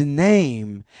his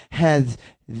name has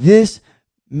this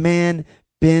man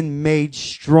been made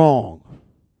strong.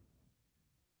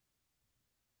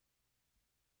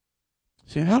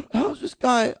 See, how's this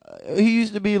guy, he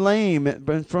used to be lame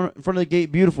in front of the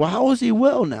gate, beautiful. How is he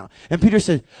well now? And Peter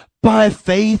said, by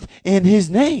faith in his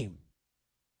name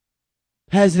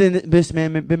has this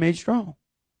man been made strong.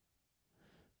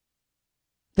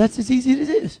 That's as easy as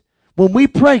it is. When we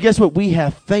pray, guess what? We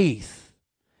have faith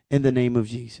in the name of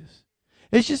Jesus.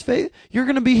 It's just faith. You're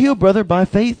going to be healed, brother, by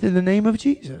faith in the name of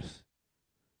Jesus.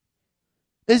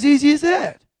 As easy as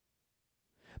that.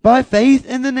 By faith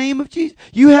in the name of Jesus.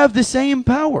 You have the same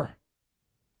power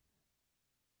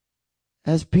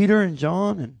as Peter and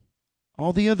John and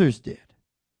all the others did.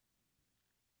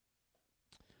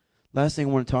 Last thing I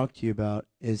want to talk to you about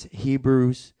is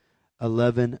Hebrews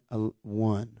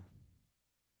 11:1.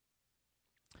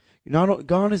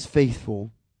 God is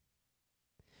faithful,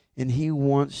 and He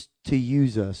wants to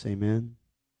use us, amen?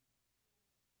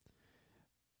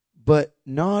 But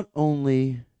not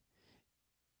only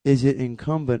is it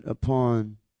incumbent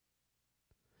upon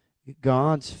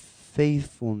God's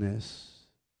faithfulness,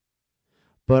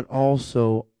 but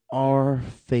also our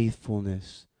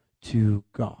faithfulness to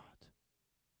God.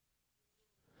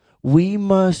 We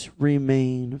must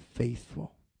remain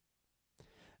faithful.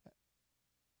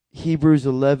 Hebrews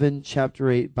 11, chapter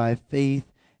 8, by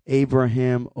faith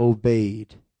Abraham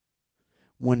obeyed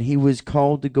when he was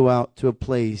called to go out to a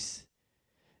place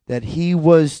that he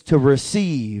was to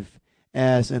receive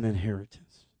as an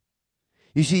inheritance.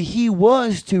 You see, he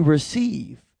was to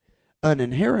receive an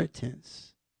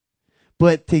inheritance,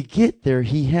 but to get there,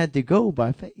 he had to go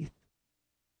by faith.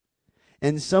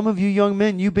 And some of you young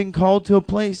men, you've been called to a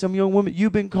place. Some young women,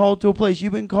 you've been called to a place.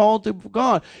 You've been called to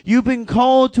God. You've been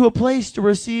called to a place to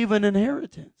receive an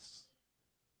inheritance.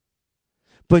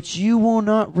 But you will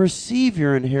not receive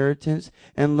your inheritance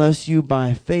unless you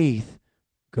by faith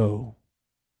go.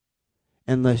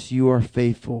 Unless you are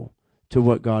faithful to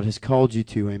what God has called you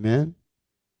to. Amen?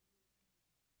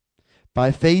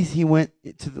 By faith he went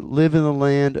to live in the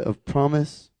land of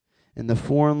promise, in the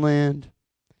foreign land,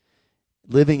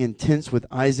 living in tents with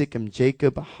Isaac and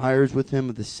Jacob, heirs with him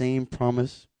of the same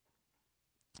promise.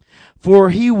 For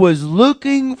he was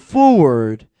looking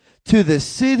forward to the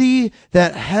city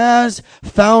that has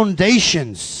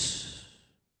foundations,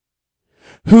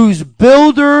 whose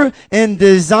builder and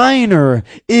designer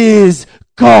is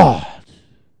God.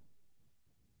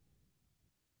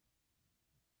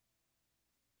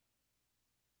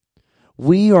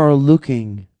 We are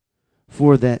looking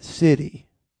for that city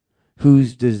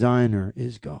whose designer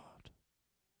is God.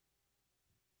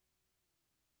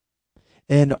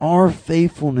 And our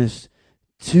faithfulness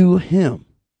to Him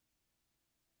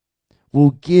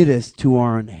will get us to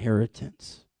our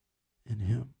inheritance in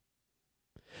Him.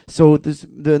 So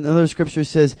another scripture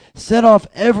says,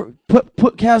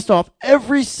 cast off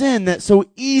every sin that so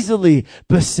easily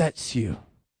besets you.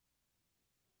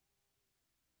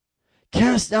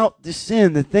 Cast out the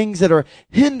sin, the things that are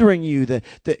hindering you,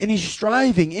 any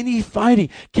striving, any fighting.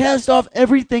 Cast off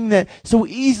everything that so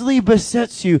easily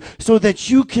besets you so that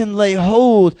you can lay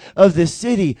hold of the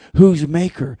city whose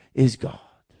maker is God.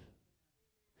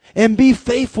 And be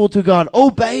faithful to God.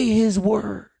 Obey His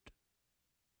word.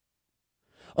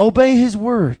 Obey His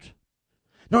word.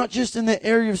 Not just in the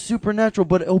area of supernatural,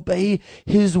 but obey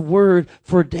His word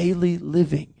for daily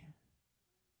living.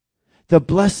 The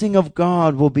blessing of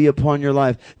God will be upon your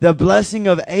life. The blessing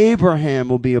of Abraham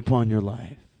will be upon your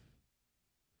life.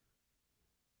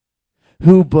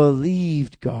 Who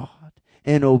believed God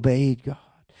and obeyed God.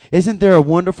 Isn't there a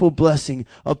wonderful blessing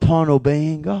upon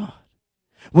obeying God?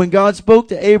 When God spoke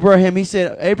to Abraham, He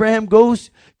said, Abraham,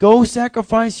 go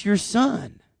sacrifice your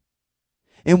son.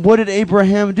 And what did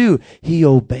Abraham do? He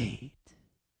obeyed.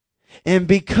 And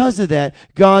because of that,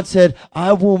 God said,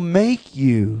 I will make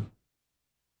you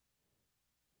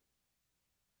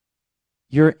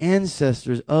your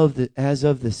ancestors as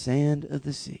of the sand of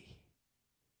the sea,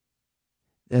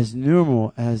 as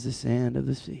numerous as the sand of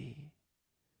the sea.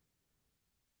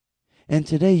 And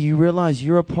today you realize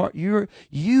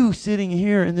you sitting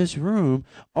here in this room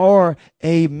are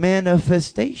a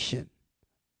manifestation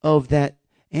of that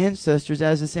ancestors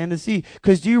as the sand of the sea.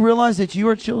 Because do you realize that you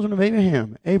are children of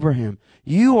Abraham?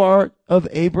 You are of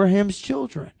Abraham's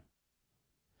children.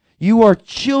 You are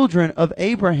children of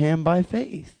Abraham by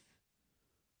faith.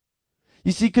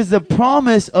 You see, because the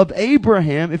promise of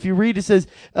Abraham, if you read, it says,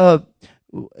 so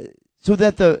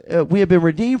that we have been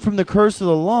redeemed from the curse of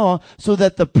the law, so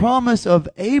that the promise of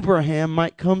Abraham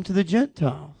might come to the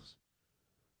Gentiles.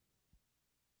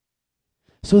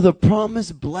 So the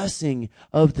promised blessing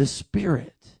of the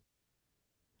Spirit,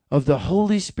 of the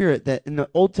Holy Spirit, that in the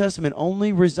Old Testament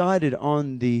only resided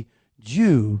on the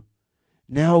Jew,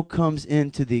 now comes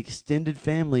into the extended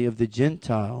family of the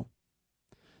Gentile,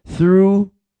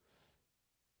 through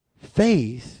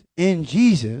faith in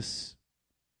Jesus,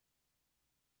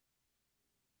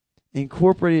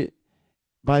 incorporated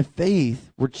by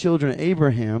faith, we're children of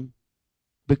Abraham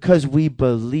because we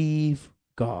believe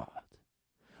God.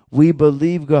 We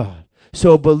believe God.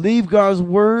 So believe God's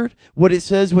word, what it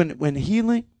says when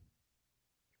healing,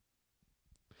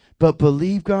 but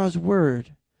believe God's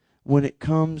word when it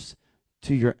comes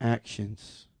to your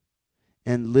actions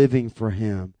and living for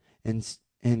him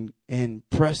and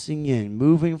pressing in,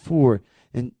 moving forward,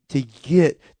 and to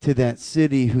get to that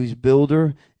city whose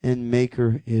builder and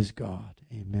maker is God.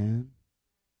 Amen.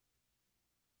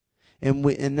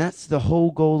 And that's the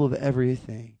whole goal of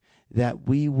everything, that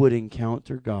we would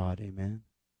encounter God. Amen.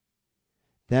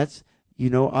 That's,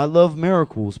 I love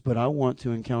miracles, but I want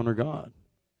to encounter God.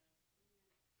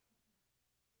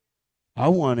 I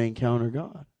want to encounter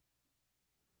God.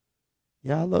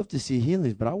 Yeah, I love to see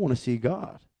healings, but I want to see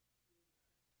God.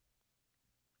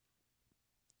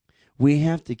 We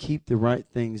have to keep the right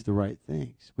things the right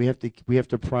things. We have to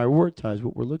prioritize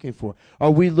what we're looking for.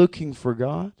 Are we looking for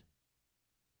God?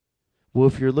 Well,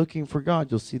 if you're looking for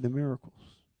God, you'll see the miracles.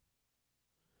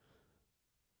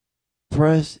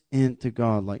 Press into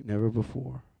God like never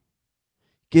before.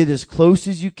 Get as close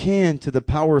as you can to the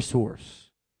power source.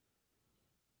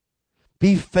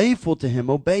 Be faithful to him.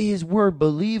 Obey his word.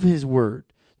 Believe his word.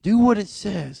 Do what it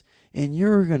says, and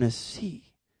you're going to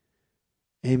see.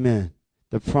 Amen.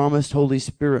 The promised Holy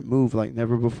Spirit move like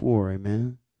never before.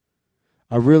 Amen.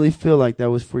 I really feel like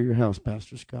that was for your house,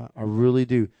 Pastor Scott. I really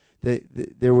do.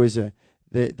 There's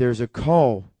a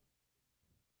call,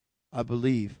 I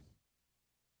believe,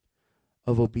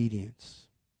 of obedience.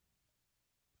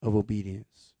 Of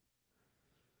obedience.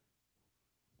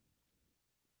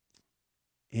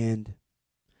 And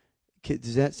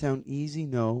does that sound easy?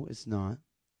 No, it's not.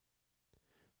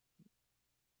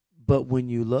 But when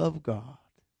you love God,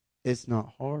 it's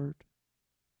not hard.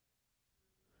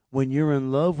 When you're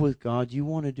in love with God, you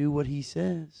want to do what he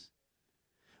says.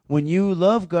 When you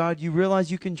love God, you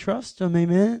realize you can trust him.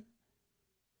 Amen.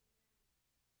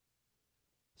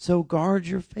 So guard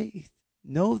your faith.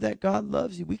 Know that God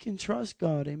loves you. We can trust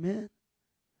God. Amen.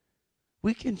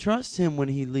 We can trust him when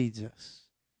he leads us.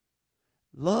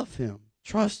 Love him.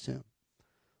 Trust him.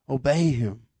 Obey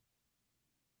him.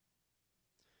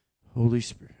 Holy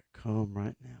Spirit, come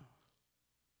right now.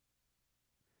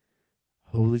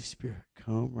 Holy Spirit,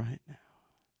 come right now.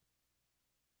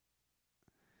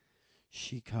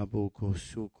 Shikaboko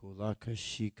suko laka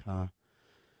shika.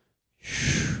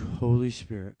 Holy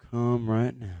Spirit, come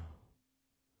right now.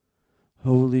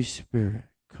 Holy Spirit,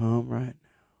 come right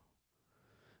now.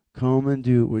 Come and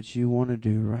do what you want to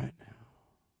do right now.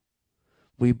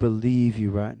 We believe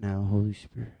you right now, Holy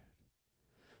Spirit.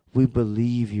 We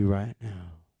believe you right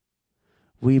now.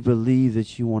 We believe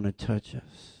that you want to touch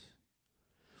us.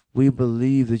 We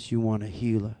believe that you want to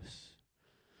heal us.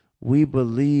 We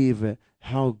believe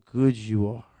how good you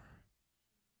are.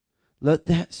 Let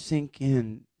that sink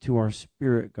in to our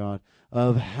spirit, God,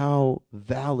 of how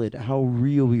valid, how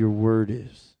real your word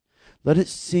is. Let it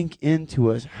sink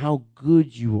into us how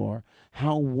good you are,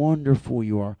 how wonderful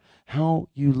you are, how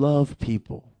you love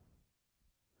people.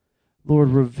 Lord,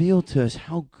 reveal to us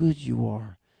how good you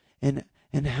are and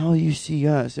how you see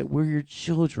us, that we're your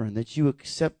children, that you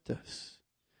accept us,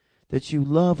 that you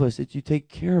love us, that you take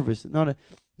care of us, that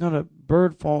not a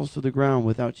bird falls to the ground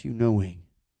without you knowing.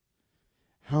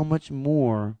 How much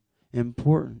more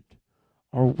important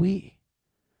are we?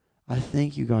 I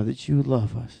thank you, God, that you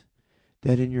love us,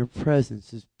 that in your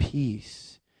presence is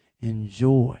peace and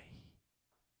joy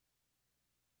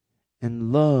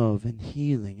and love and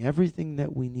healing, everything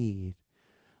that we need.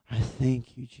 I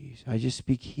thank you, Jesus. I just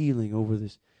speak healing over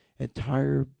this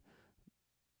entire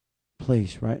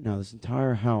place right now, this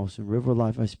entire house in River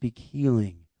Life. I speak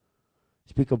healing. I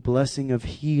speak a blessing of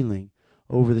healing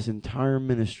over this entire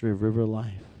ministry of River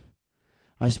Life.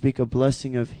 I speak a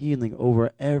blessing of healing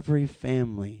over every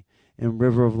family in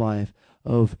River of Life,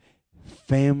 of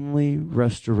family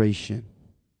restoration,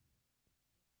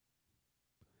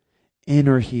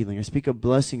 inner healing. I speak a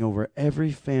blessing over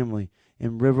every family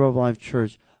in River of Life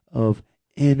Church of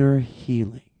inner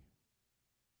healing.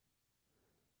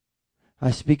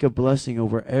 I speak a blessing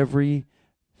over every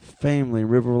family in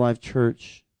River of Life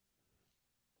Church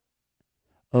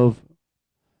of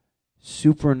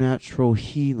supernatural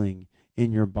healing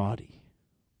in your body,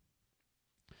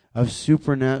 of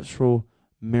supernatural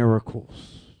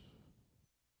miracles.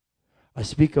 I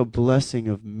speak a blessing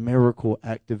of miracle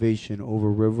activation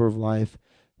over River of Life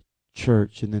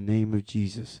Church in the name of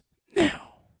Jesus.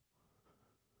 Now.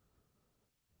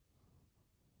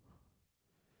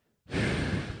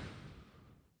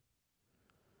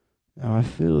 Now I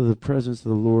feel the presence of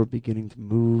the Lord beginning to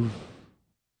move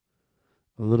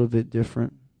a little bit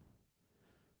different.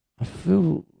 I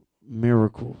feel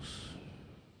miracles.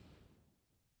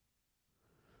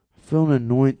 I feel an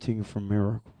anointing for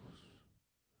miracles.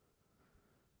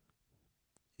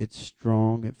 It's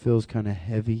strong. It feels kind of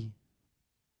heavy.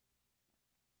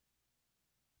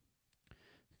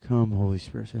 Come, Holy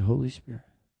Spirit. Say, Holy Spirit,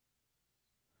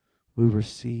 we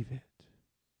receive it.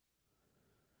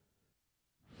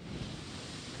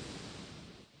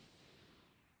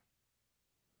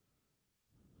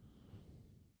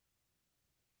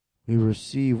 We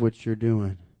receive what you're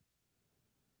doing.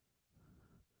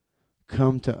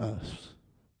 Come to us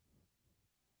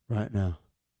right now.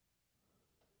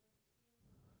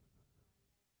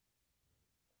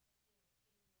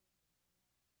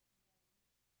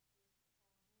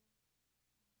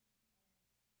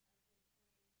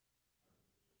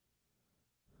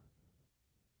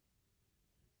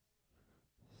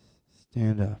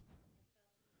 Stand up.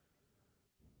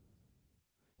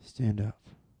 Stand up.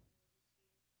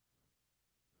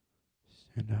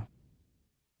 Stand up.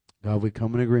 God, we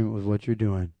come in agreement with what you're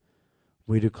doing.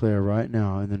 We declare right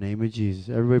now in the name of Jesus.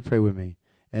 Everybody pray with me.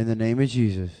 In the name of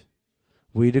Jesus,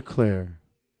 we declare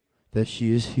that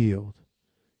she is healed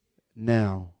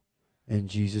now in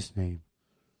Jesus' name.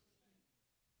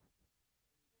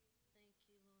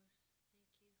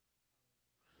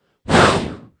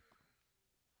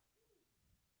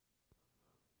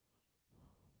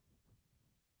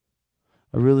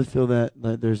 I really feel that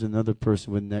there's another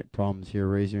person with neck problems here.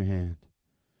 Raise your hand.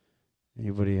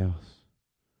 Anybody else?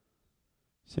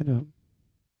 Stand up.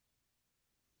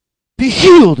 Be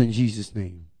healed in Jesus'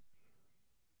 name.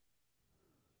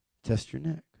 Test your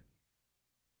neck.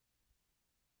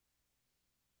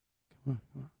 Come on,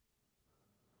 come on.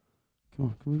 Come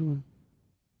on, come on.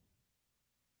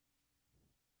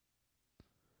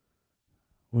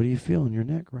 What do you feel in your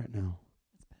neck right now?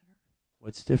 It's better.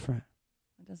 What's different?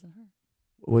 It doesn't hurt.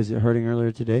 Was it hurting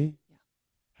earlier today? Yeah.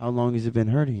 How long has it been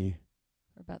hurting you?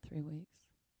 For about 3 weeks.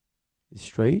 It's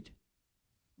straight?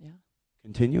 Yeah.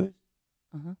 Continuous?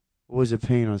 Uh-huh. What was the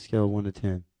pain on a scale of 1 to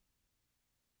 10?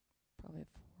 Probably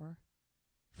 4.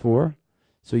 4?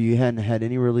 So you hadn't had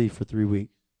any relief for 3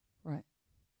 weeks? Right.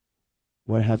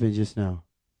 What happened just now?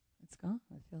 It's gone.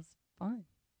 It feels fine.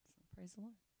 So praise the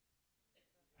Lord.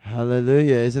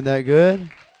 Hallelujah. Isn't that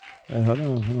good? Hold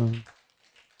on.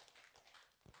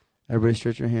 Everybody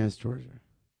stretch your hands towards her.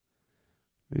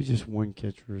 Maybe just one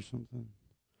catcher or something.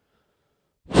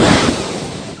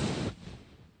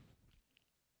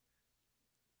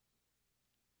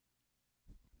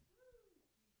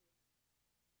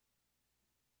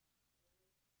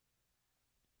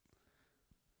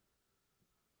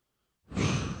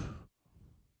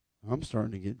 I'm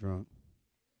starting to get drunk.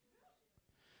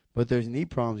 But there's knee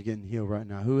problems getting healed right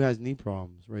now. Who has knee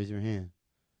problems? Raise your hand.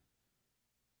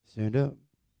 Stand up.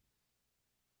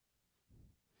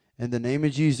 In the name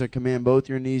of Jesus, I command both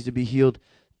your knees to be healed.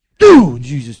 Do in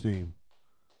Jesus' name.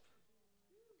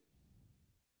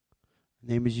 In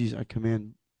the name of Jesus, I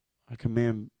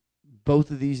command both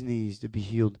of these knees to be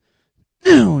healed.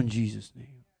 Now in Jesus'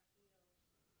 name.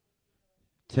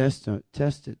 Test it.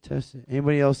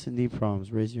 Anybody else in knee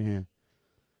problems? Raise your hand.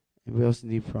 Anybody else in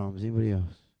knee problems? Anybody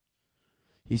else?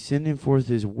 He's sending forth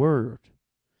his word.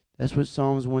 That's what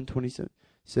Psalms 127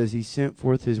 says. He sent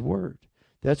forth his word.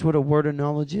 That's what a word of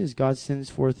knowledge is. God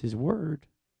sends forth his word,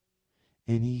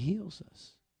 and he heals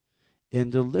us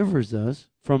and delivers us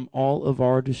from all of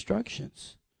our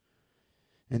destructions.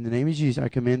 In the name of Jesus, I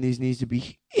command these knees to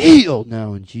be healed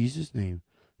now in Jesus' name.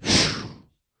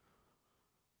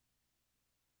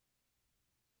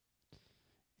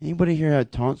 Anybody here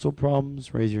had tonsil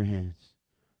problems? Raise your hands.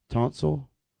 Tonsil?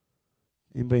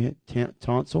 Anybody had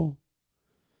tonsil?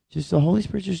 Just the Holy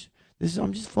Spirit.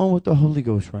 I'm just flowing with the Holy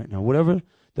Ghost right now. Whatever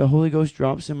the Holy Ghost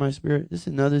drops in my spirit. This is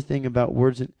another thing about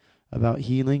words about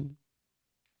healing.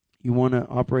 You want to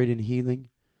operate in healing.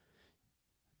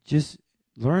 Just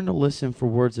learn to listen for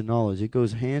words of knowledge. It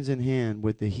goes hands in hand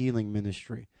with the healing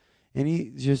ministry.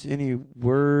 Any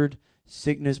word,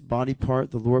 sickness, body part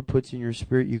the Lord puts in your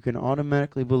spirit, you can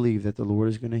automatically believe that the Lord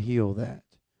is going to heal that.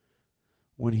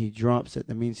 When he drops it,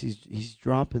 that means he's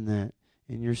dropping that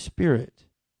in your spirit.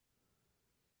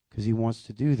 Because he wants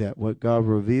to do that. What God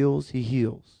reveals, he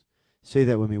heals. Say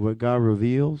that with me. What God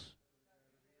reveals,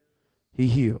 he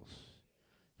heals.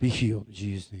 Be healed in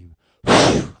Jesus' name.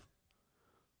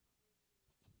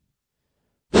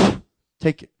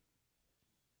 Take it.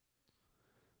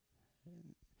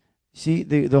 See,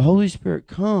 the Holy Spirit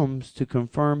comes to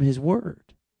confirm his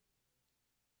word.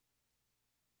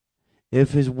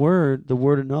 If his word, the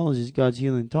word of knowledge, is God's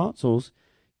healing tonsils,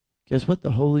 Guess what?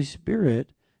 The Holy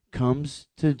Spirit comes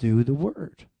to do the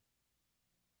word.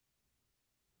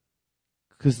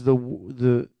 Because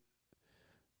the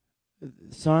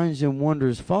signs and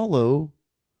wonders follow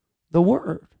the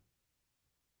word.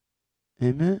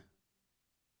 Amen.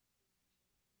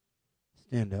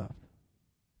 Stand up.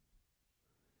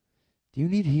 Do you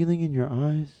need healing in your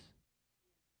eyes?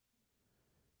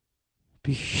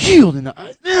 Be healed in the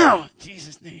eyes now, in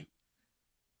Jesus' name.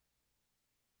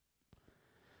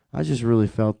 I just really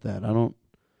felt that. I don't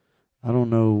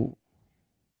know.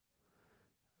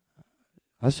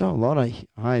 I saw a lot of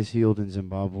eyes healed in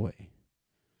Zimbabwe,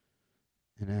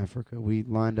 in Africa. We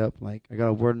lined up, like, I got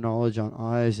a word of knowledge on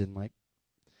eyes, and like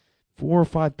 4 or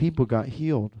 5 people got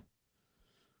healed,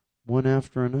 one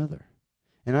after another.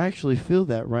 And I actually feel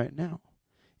that right now.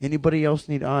 Anybody else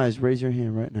need eyes? Raise your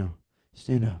hand right now.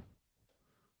 Stand up.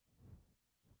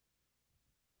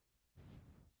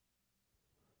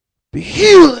 Be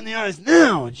healed in the eyes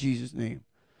now, in Jesus' name.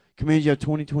 Command you have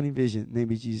 20/20 vision. In the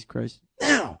name of Jesus Christ.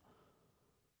 Now.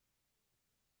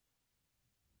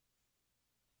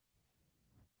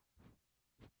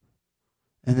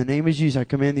 In the name of Jesus, I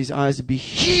command these eyes to be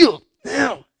healed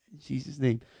now. In Jesus'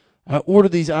 name. I order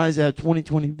these eyes to have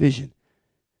 20/20 vision.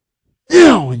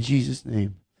 Now, in Jesus'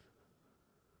 name.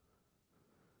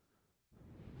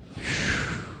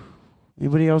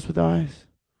 Anybody else with eyes?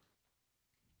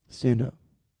 Stand up.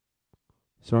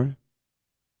 Sorry?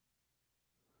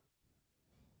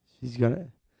 She's got it.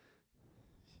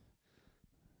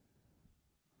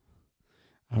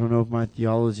 I don't know if my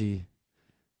theology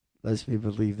lets me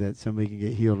believe that somebody can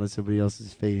get healed on somebody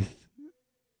else's faith.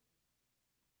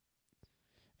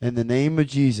 In the name of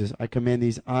Jesus, I command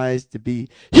these eyes to be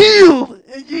healed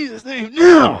in Jesus' name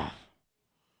now.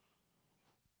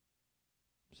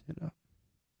 Stand up.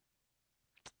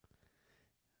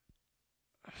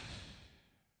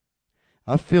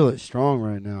 I feel it strong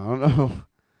right now. I don't know.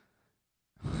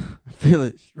 I feel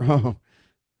it strong.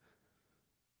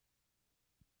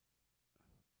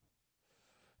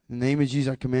 In the name of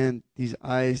Jesus, I command these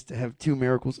eyes to have 2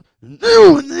 miracles.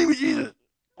 No, in the name of Jesus.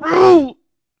 Bro.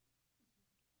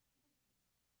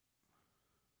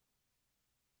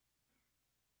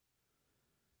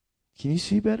 Can you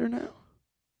see better now?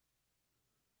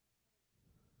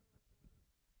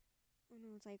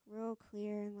 It's like real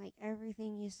clear, and like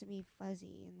everything used to be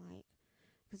fuzzy, and like,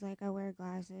 because like I wear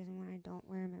glasses, and when I don't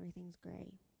wear them, everything's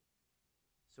gray.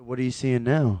 So what are you seeing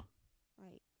now?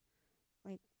 Like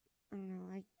I don't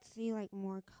know, I see like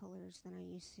more colors than I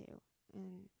used to,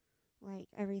 and like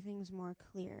everything's more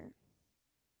clear.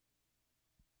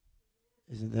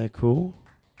 Isn't that cool?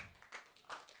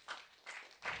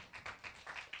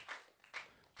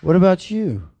 What about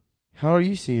you? How are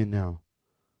you seeing now?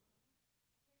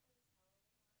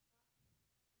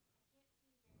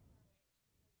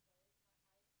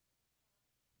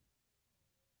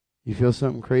 You feel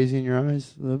something crazy in your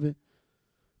eyes a little bit?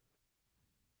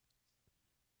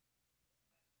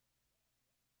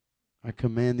 I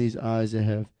command these eyes to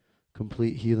have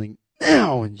complete healing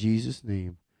now in Jesus'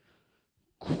 name.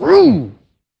 Grow!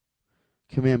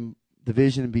 Command the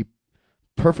vision to be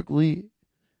perfectly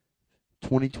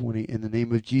 20/20 in the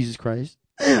name of Jesus Christ.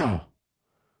 Now!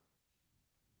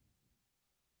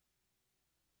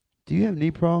 Do you have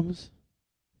knee problems?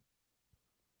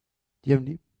 Do you have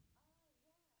knee?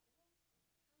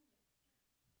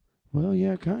 Well,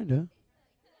 yeah, kind of.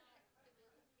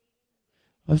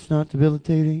 That's not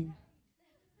debilitating.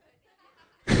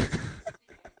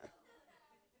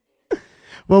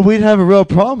 Well, we'd have a real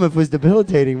problem if it was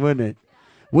debilitating, wouldn't it?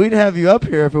 We'd have you up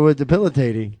here if it was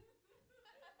debilitating.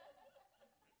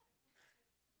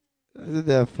 Isn't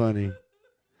that funny?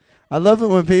 I love it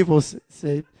when people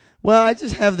say, "Well, I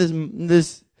just have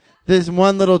this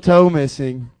one little toe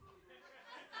missing."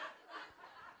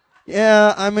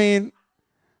 Yeah, I mean,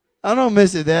 I don't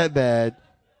miss it that bad.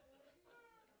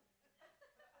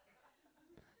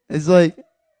 It's like,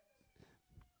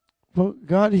 well,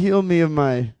 God healed me of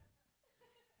my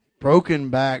broken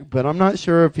back, but I'm not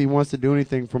sure if He wants to do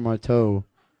anything for my toe.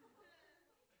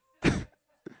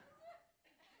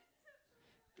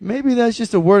 Maybe that's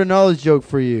just a word of knowledge joke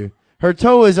for you. Her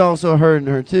toe is also hurting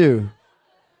her too.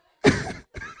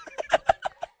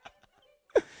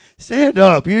 Stand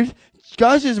up.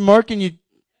 God's just marking you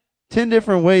 10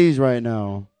 different ways right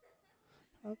now.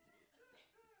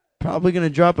 Probably going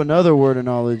to drop another word of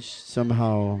knowledge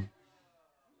somehow.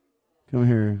 Come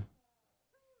here.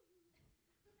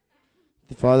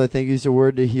 Father, I thank you for a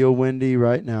word to heal Wendy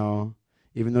right now.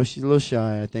 Even though she's a little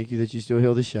shy, I thank you that you still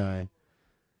heal the shy.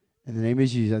 In the name of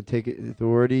Jesus, I take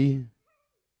authority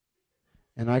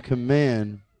and I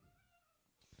command.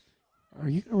 Are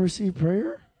you going to receive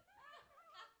prayer?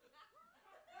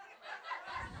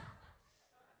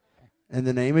 In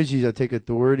the name of Jesus, I take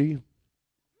authority.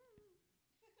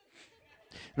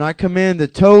 And I command the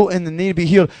toe and the knee to be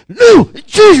healed. No! In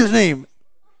Jesus' name!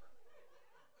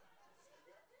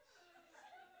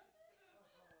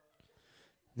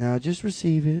 Now just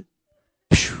receive it.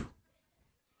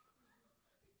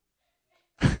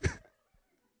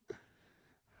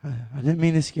 I didn't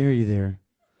mean to scare you there.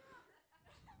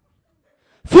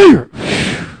 Fire!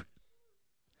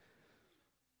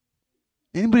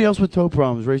 Anybody else with toe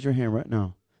problems? Raise your hand right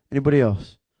now. Anybody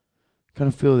else? Kind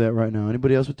of feel that right now.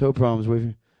 Anybody else with toe problems?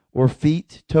 Wave or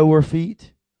feet? Toe or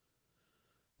feet?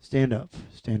 Stand up.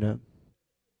 Stand up.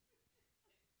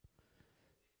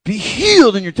 Be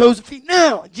healed in your toes and feet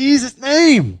now. In Jesus'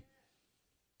 name.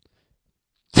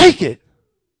 Take it.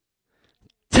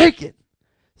 Take it.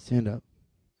 Stand up.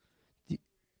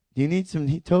 Do you need some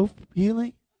toe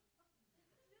healing?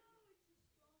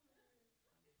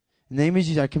 In the name of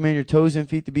Jesus, I command your toes and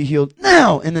feet to be healed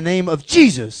now in the name of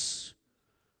Jesus.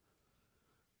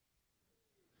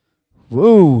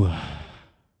 Whoa.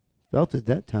 Felt it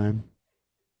that time.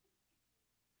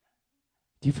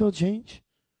 Do you feel change?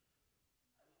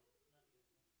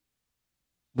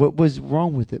 What was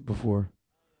wrong with it before?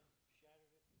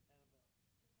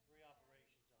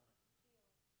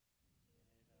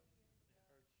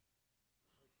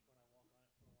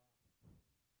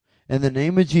 In the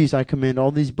name of Jesus, I command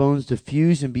all these bones to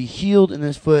fuse and be healed in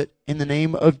this foot in the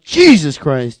name of Jesus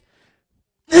Christ.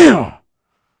 Now!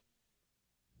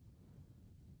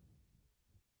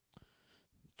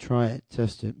 Try it,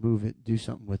 test it, move it, do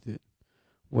something with it.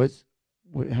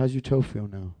 How's your toe feel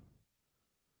now?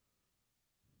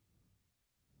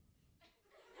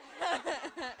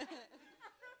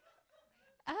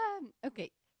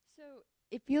 Okay, so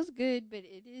it feels good, but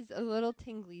it is a little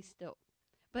tingly still.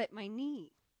 But my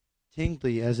knee.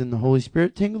 Tingly, as in the Holy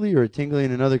Spirit tingly, or tingly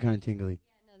in another kind of tingly?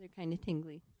 Yeah, another kind of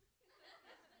tingly.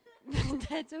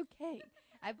 That's okay.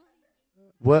 I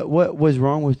believe. What was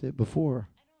wrong with it before?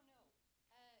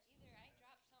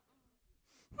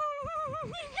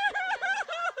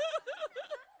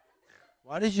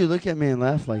 Why did you look at me and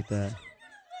laugh like that?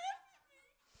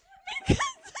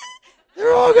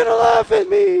 They're all gonna laugh at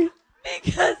me.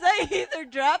 Because I either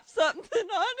dropped something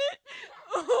on it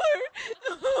or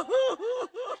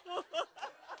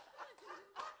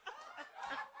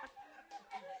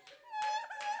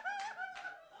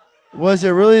Was it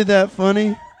really that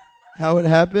funny? How it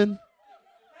happened?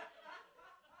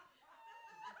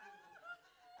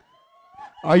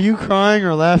 Are you crying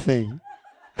or laughing?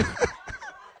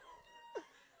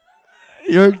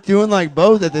 You're doing like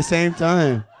both at the same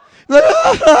time.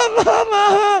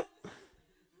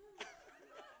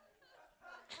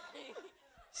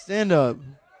 Stand up.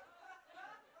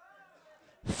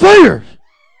 Fire!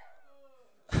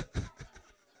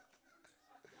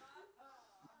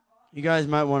 You guys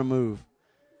might want to move.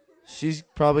 She's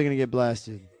probably going to get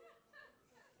blasted.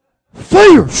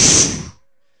 Fire!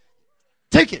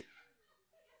 Take it.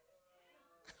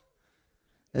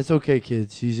 That's okay,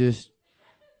 kids. She's just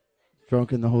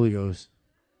drunk in the Holy Ghost.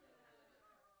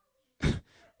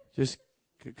 Just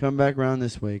come back around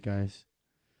this way, guys.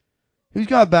 Who's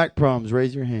got back problems?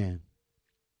 Raise your hand.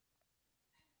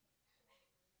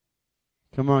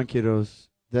 Come on, kiddos.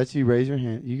 That's you. Raise your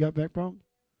hand. You got back problems?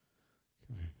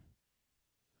 Come here.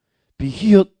 Be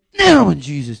healed now in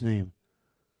Jesus' name.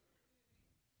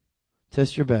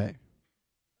 Test your back.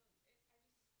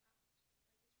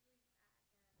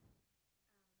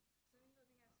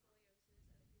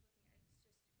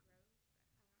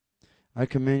 I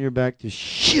command your back to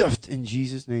shift in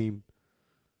Jesus' name.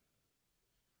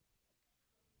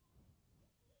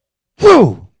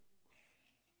 Whoa!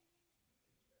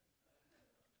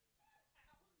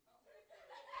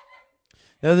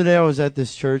 The other day I was at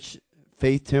this church,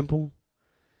 Faith Temple,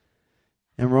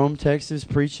 in Rome, Texas,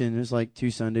 preaching. It was like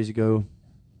 2 Sundays ago.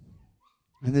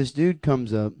 And this dude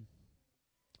comes up.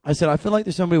 I said, I feel like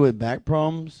there's somebody with back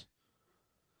problems.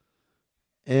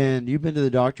 And you've been to the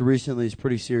doctor recently. It's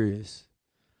pretty serious.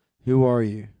 Who are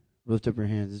you? Lift up your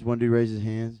hands. This one dude raised his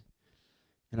hands.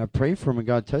 And I prayed for him, and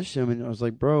God touched him. And I was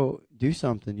like, bro, do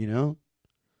something, you know?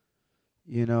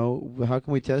 You know, how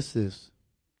can we test this?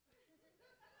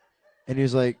 And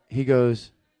he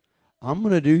goes, I'm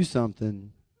going to do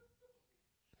something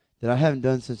that I haven't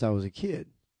done since I was a kid.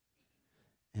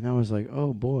 And I was like,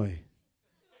 oh, boy.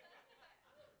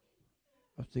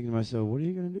 I was thinking to myself, what are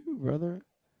you going to do, brother?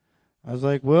 I was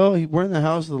like, well, we're in the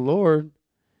house of the Lord.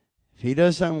 If he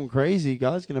does something crazy,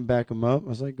 God's going to back him up. I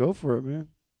was like, go for it, man.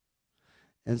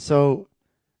 And so,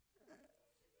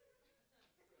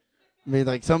 I mean,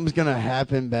 like, something's going to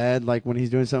happen bad, like when he's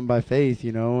doing something by faith,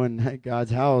 you know, in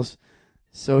God's house.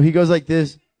 So he goes like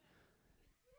this.